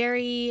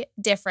very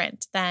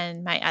different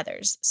than my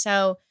others.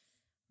 So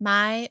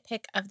my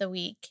pick of the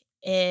week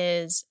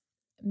is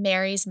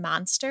Mary's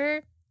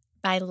Monster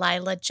by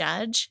Lila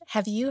Judge.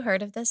 Have you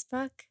heard of this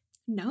book?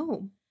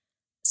 No.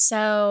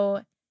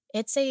 So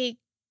it's a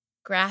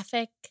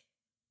graphic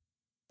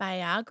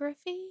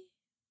biography.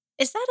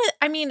 Is that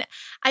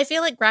I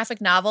feel like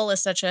graphic novel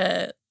is such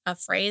a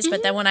phrase,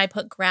 but then when I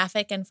put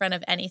graphic in front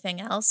of anything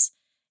else,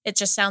 it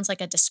just sounds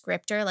like a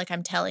descriptor. Like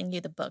I'm telling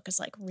you the book is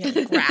like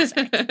really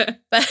graphic.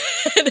 But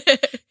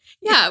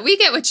yeah, we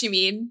get what you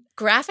mean.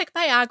 Graphic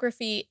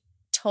biography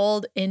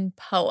told in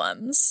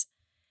poems.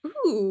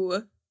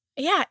 Ooh.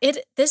 Yeah,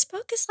 this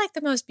book is like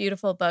the most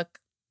beautiful book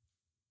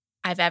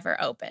I've ever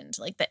opened.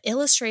 Like the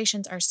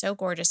illustrations are so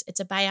gorgeous. It's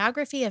a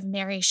biography of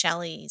Mary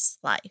Shelley's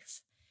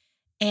life.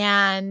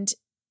 And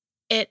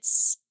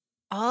it's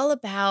all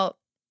about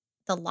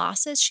the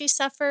losses she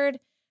suffered.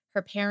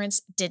 Her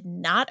parents did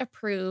not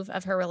approve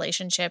of her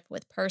relationship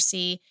with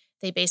Percy.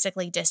 They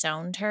basically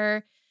disowned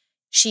her.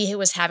 She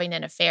was having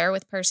an affair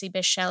with Percy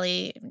Bysshe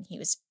Shelley, and he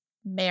was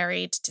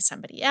married to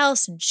somebody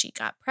else, and she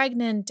got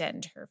pregnant,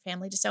 and her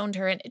family disowned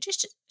her. And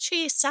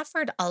she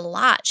suffered a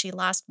lot. She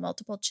lost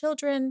multiple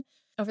children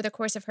over the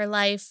course of her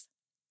life.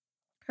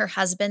 Her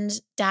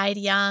husband died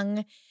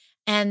young.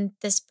 And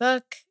this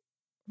book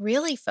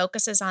really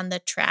focuses on the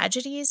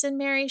tragedies in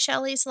Mary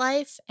Shelley's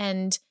life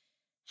and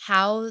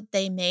how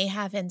they may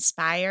have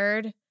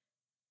inspired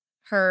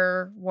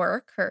her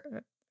work,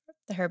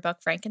 her book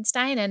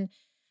Frankenstein. And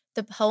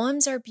the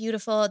poems are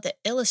beautiful. The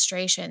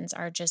illustrations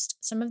are just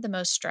some of the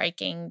most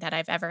striking that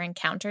I've ever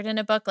encountered in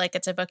a book. Like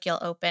it's a book you'll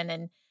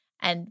open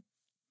and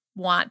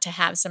want to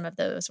have some of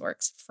those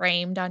works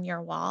framed on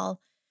your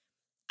wall.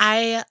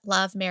 I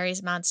love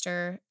Mary's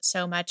Monster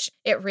so much.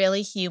 It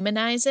really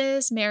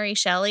humanizes Mary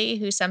Shelley,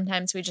 who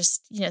sometimes we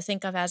just,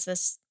 think of as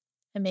this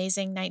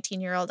amazing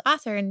 19-year-old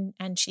author,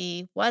 and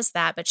she was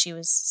that, but she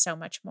was so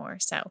much more.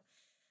 So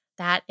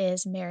that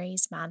is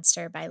Mary's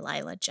Monster by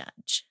Lila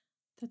Judge.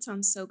 That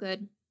sounds so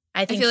good.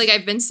 I feel like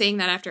I've been saying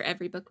that after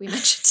every book we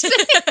mentioned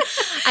today.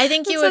 I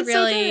think you would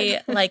really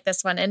like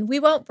this one. And we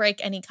won't break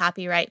any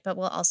copyright, but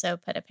we'll also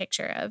put a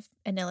picture of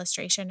an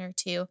illustration or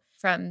two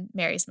from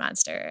Mary's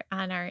Monster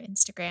on our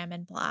Instagram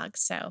and blog.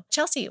 So,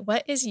 Chelsea,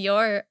 what is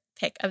your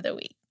pick of the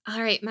week?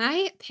 All right.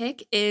 My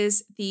pick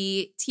is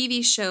the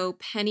TV show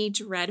Penny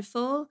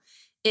Dreadful.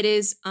 It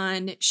is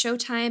on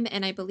Showtime,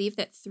 and I believe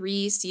that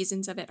 3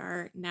 seasons of it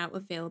are now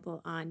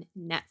available on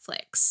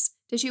Netflix.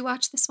 Did you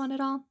watch this one at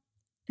all?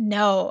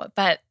 No,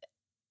 but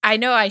I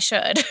know I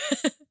should.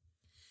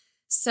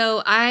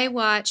 So I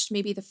watched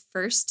maybe the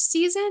first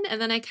season,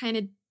 and then I kind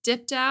of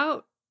dipped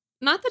out.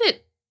 Not that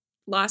it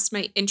lost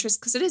my interest,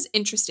 because it is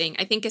interesting.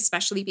 I think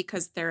especially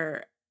because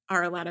there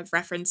are a lot of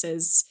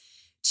references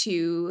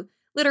to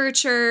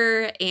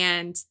literature,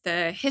 and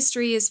the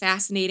history is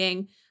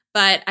fascinating.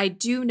 But I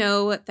do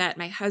know that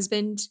my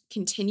husband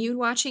continued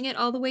watching it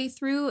all the way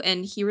through,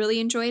 and he really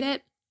enjoyed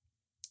it.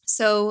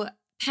 So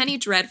Penny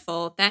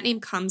Dreadful, that name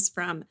comes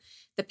from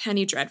the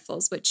Penny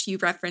Dreadfuls, which you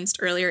referenced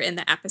earlier in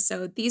the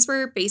episode. These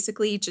were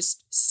basically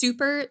just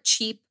super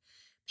cheap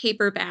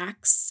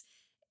paperbacks,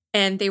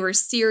 and they were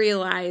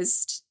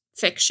serialized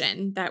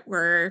fiction that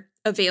were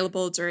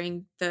available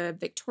during the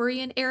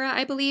Victorian era,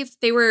 I believe.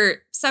 They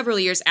were several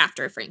years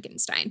after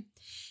Frankenstein.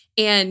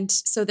 And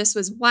so this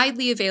was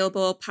widely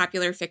available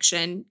popular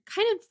fiction,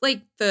 kind of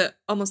like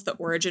almost the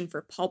origin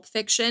for pulp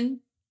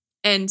fiction.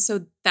 And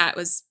so that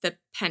was the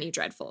Penny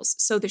Dreadfuls.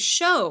 So the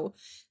show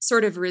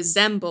sort of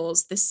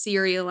resembles the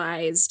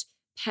serialized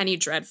Penny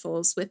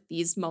Dreadfuls with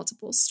these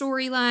multiple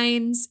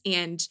storylines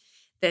and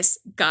this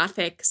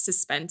gothic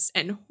suspense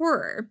and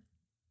horror.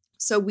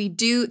 So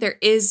there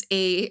is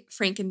a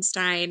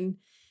Frankenstein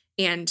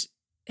and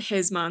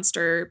his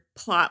monster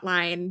plot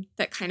line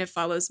that kind of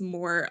follows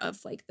more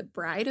of like the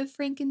Bride of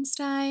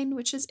Frankenstein,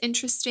 which is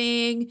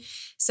interesting.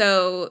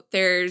 So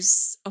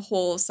there's a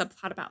whole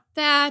subplot about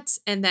that.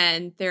 And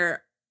then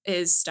there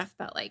is stuff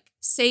about like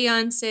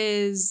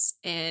seances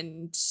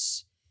and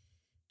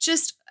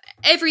just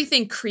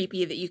everything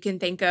creepy that you can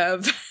think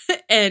of.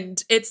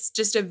 And it's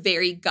just a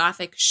very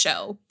gothic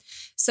show.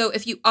 So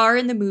if you are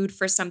in the mood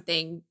for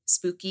something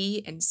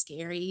spooky and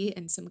scary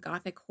and some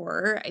gothic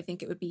horror, I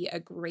think it would be a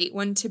great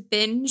one to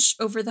binge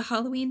over the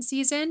Halloween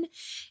season.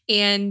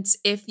 And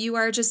if you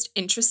are just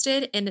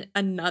interested in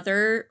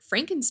another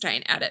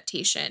Frankenstein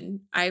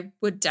adaptation, I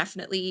would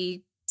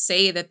definitely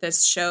say that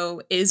this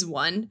show is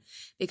one,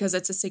 because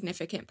it's a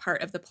significant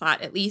part of the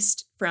plot, at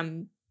least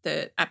from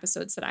the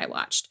episodes that I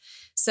watched.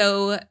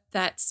 So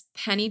that's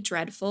Penny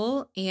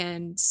Dreadful,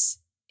 and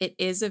it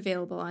is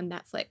available on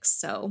Netflix.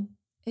 So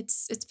it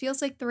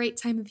feels like the right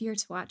time of year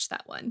to watch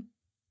that one.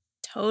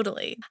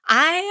 Totally.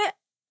 I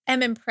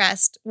am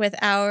impressed with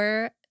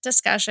our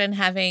discussion,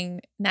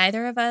 having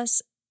neither of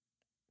us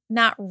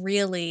not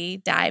really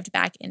dived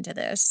back into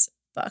this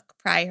book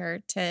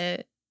prior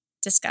to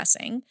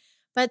discussing.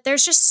 But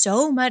there's just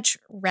so much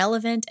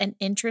relevant and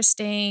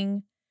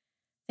interesting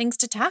things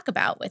to talk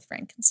about with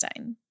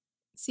Frankenstein.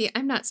 See,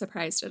 I'm not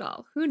surprised at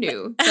all. Who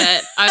knew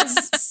that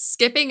us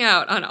skipping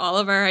out on all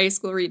of our high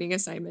school reading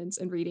assignments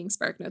and reading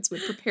SparkNotes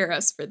would prepare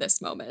us for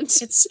this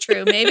moment? It's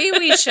true. Maybe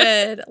we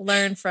should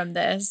learn from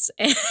this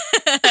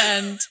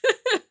and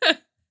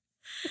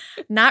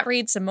not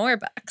read some more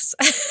books.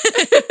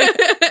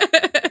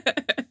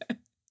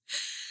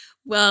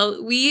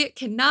 Well, we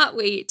cannot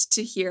wait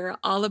to hear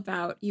all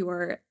about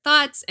your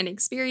thoughts and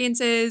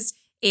experiences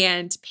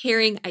and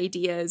pairing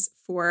ideas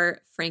for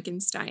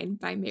Frankenstein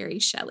by Mary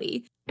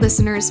Shelley.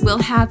 Listeners,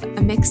 we'll have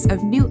a mix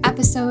of new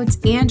episodes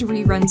and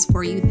reruns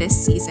for you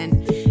this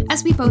season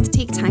as we both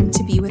take time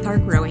to be with our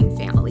growing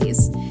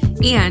families.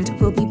 And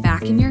we'll be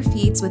back in your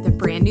feeds with a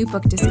brand new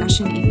book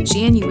discussion in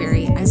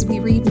January as we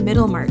read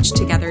Middlemarch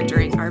together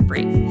during our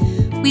break.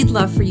 We'd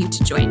love for you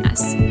to join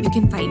us. You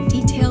can find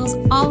details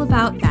all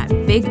about that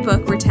big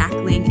book we're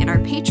tackling in our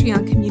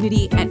Patreon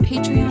community at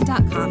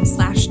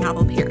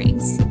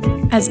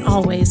patreon.com/novelpairings. As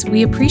always,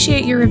 we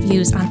appreciate your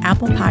reviews on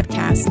Apple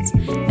Podcasts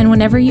and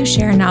whenever you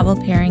share novel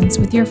pairings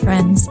with your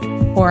friends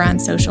or on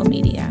social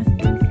media.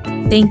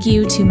 Thank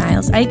you to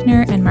Miles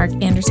Eichner and Mark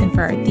Anderson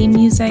for our theme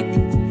music.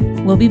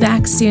 We'll be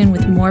back soon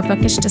with more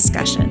bookish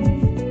discussion.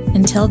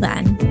 Until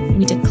then,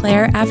 we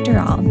declare, after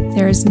all,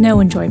 there is no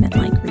enjoyment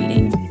like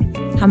reading.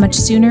 How much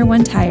sooner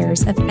one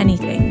tires of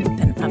anything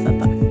than of a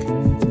book.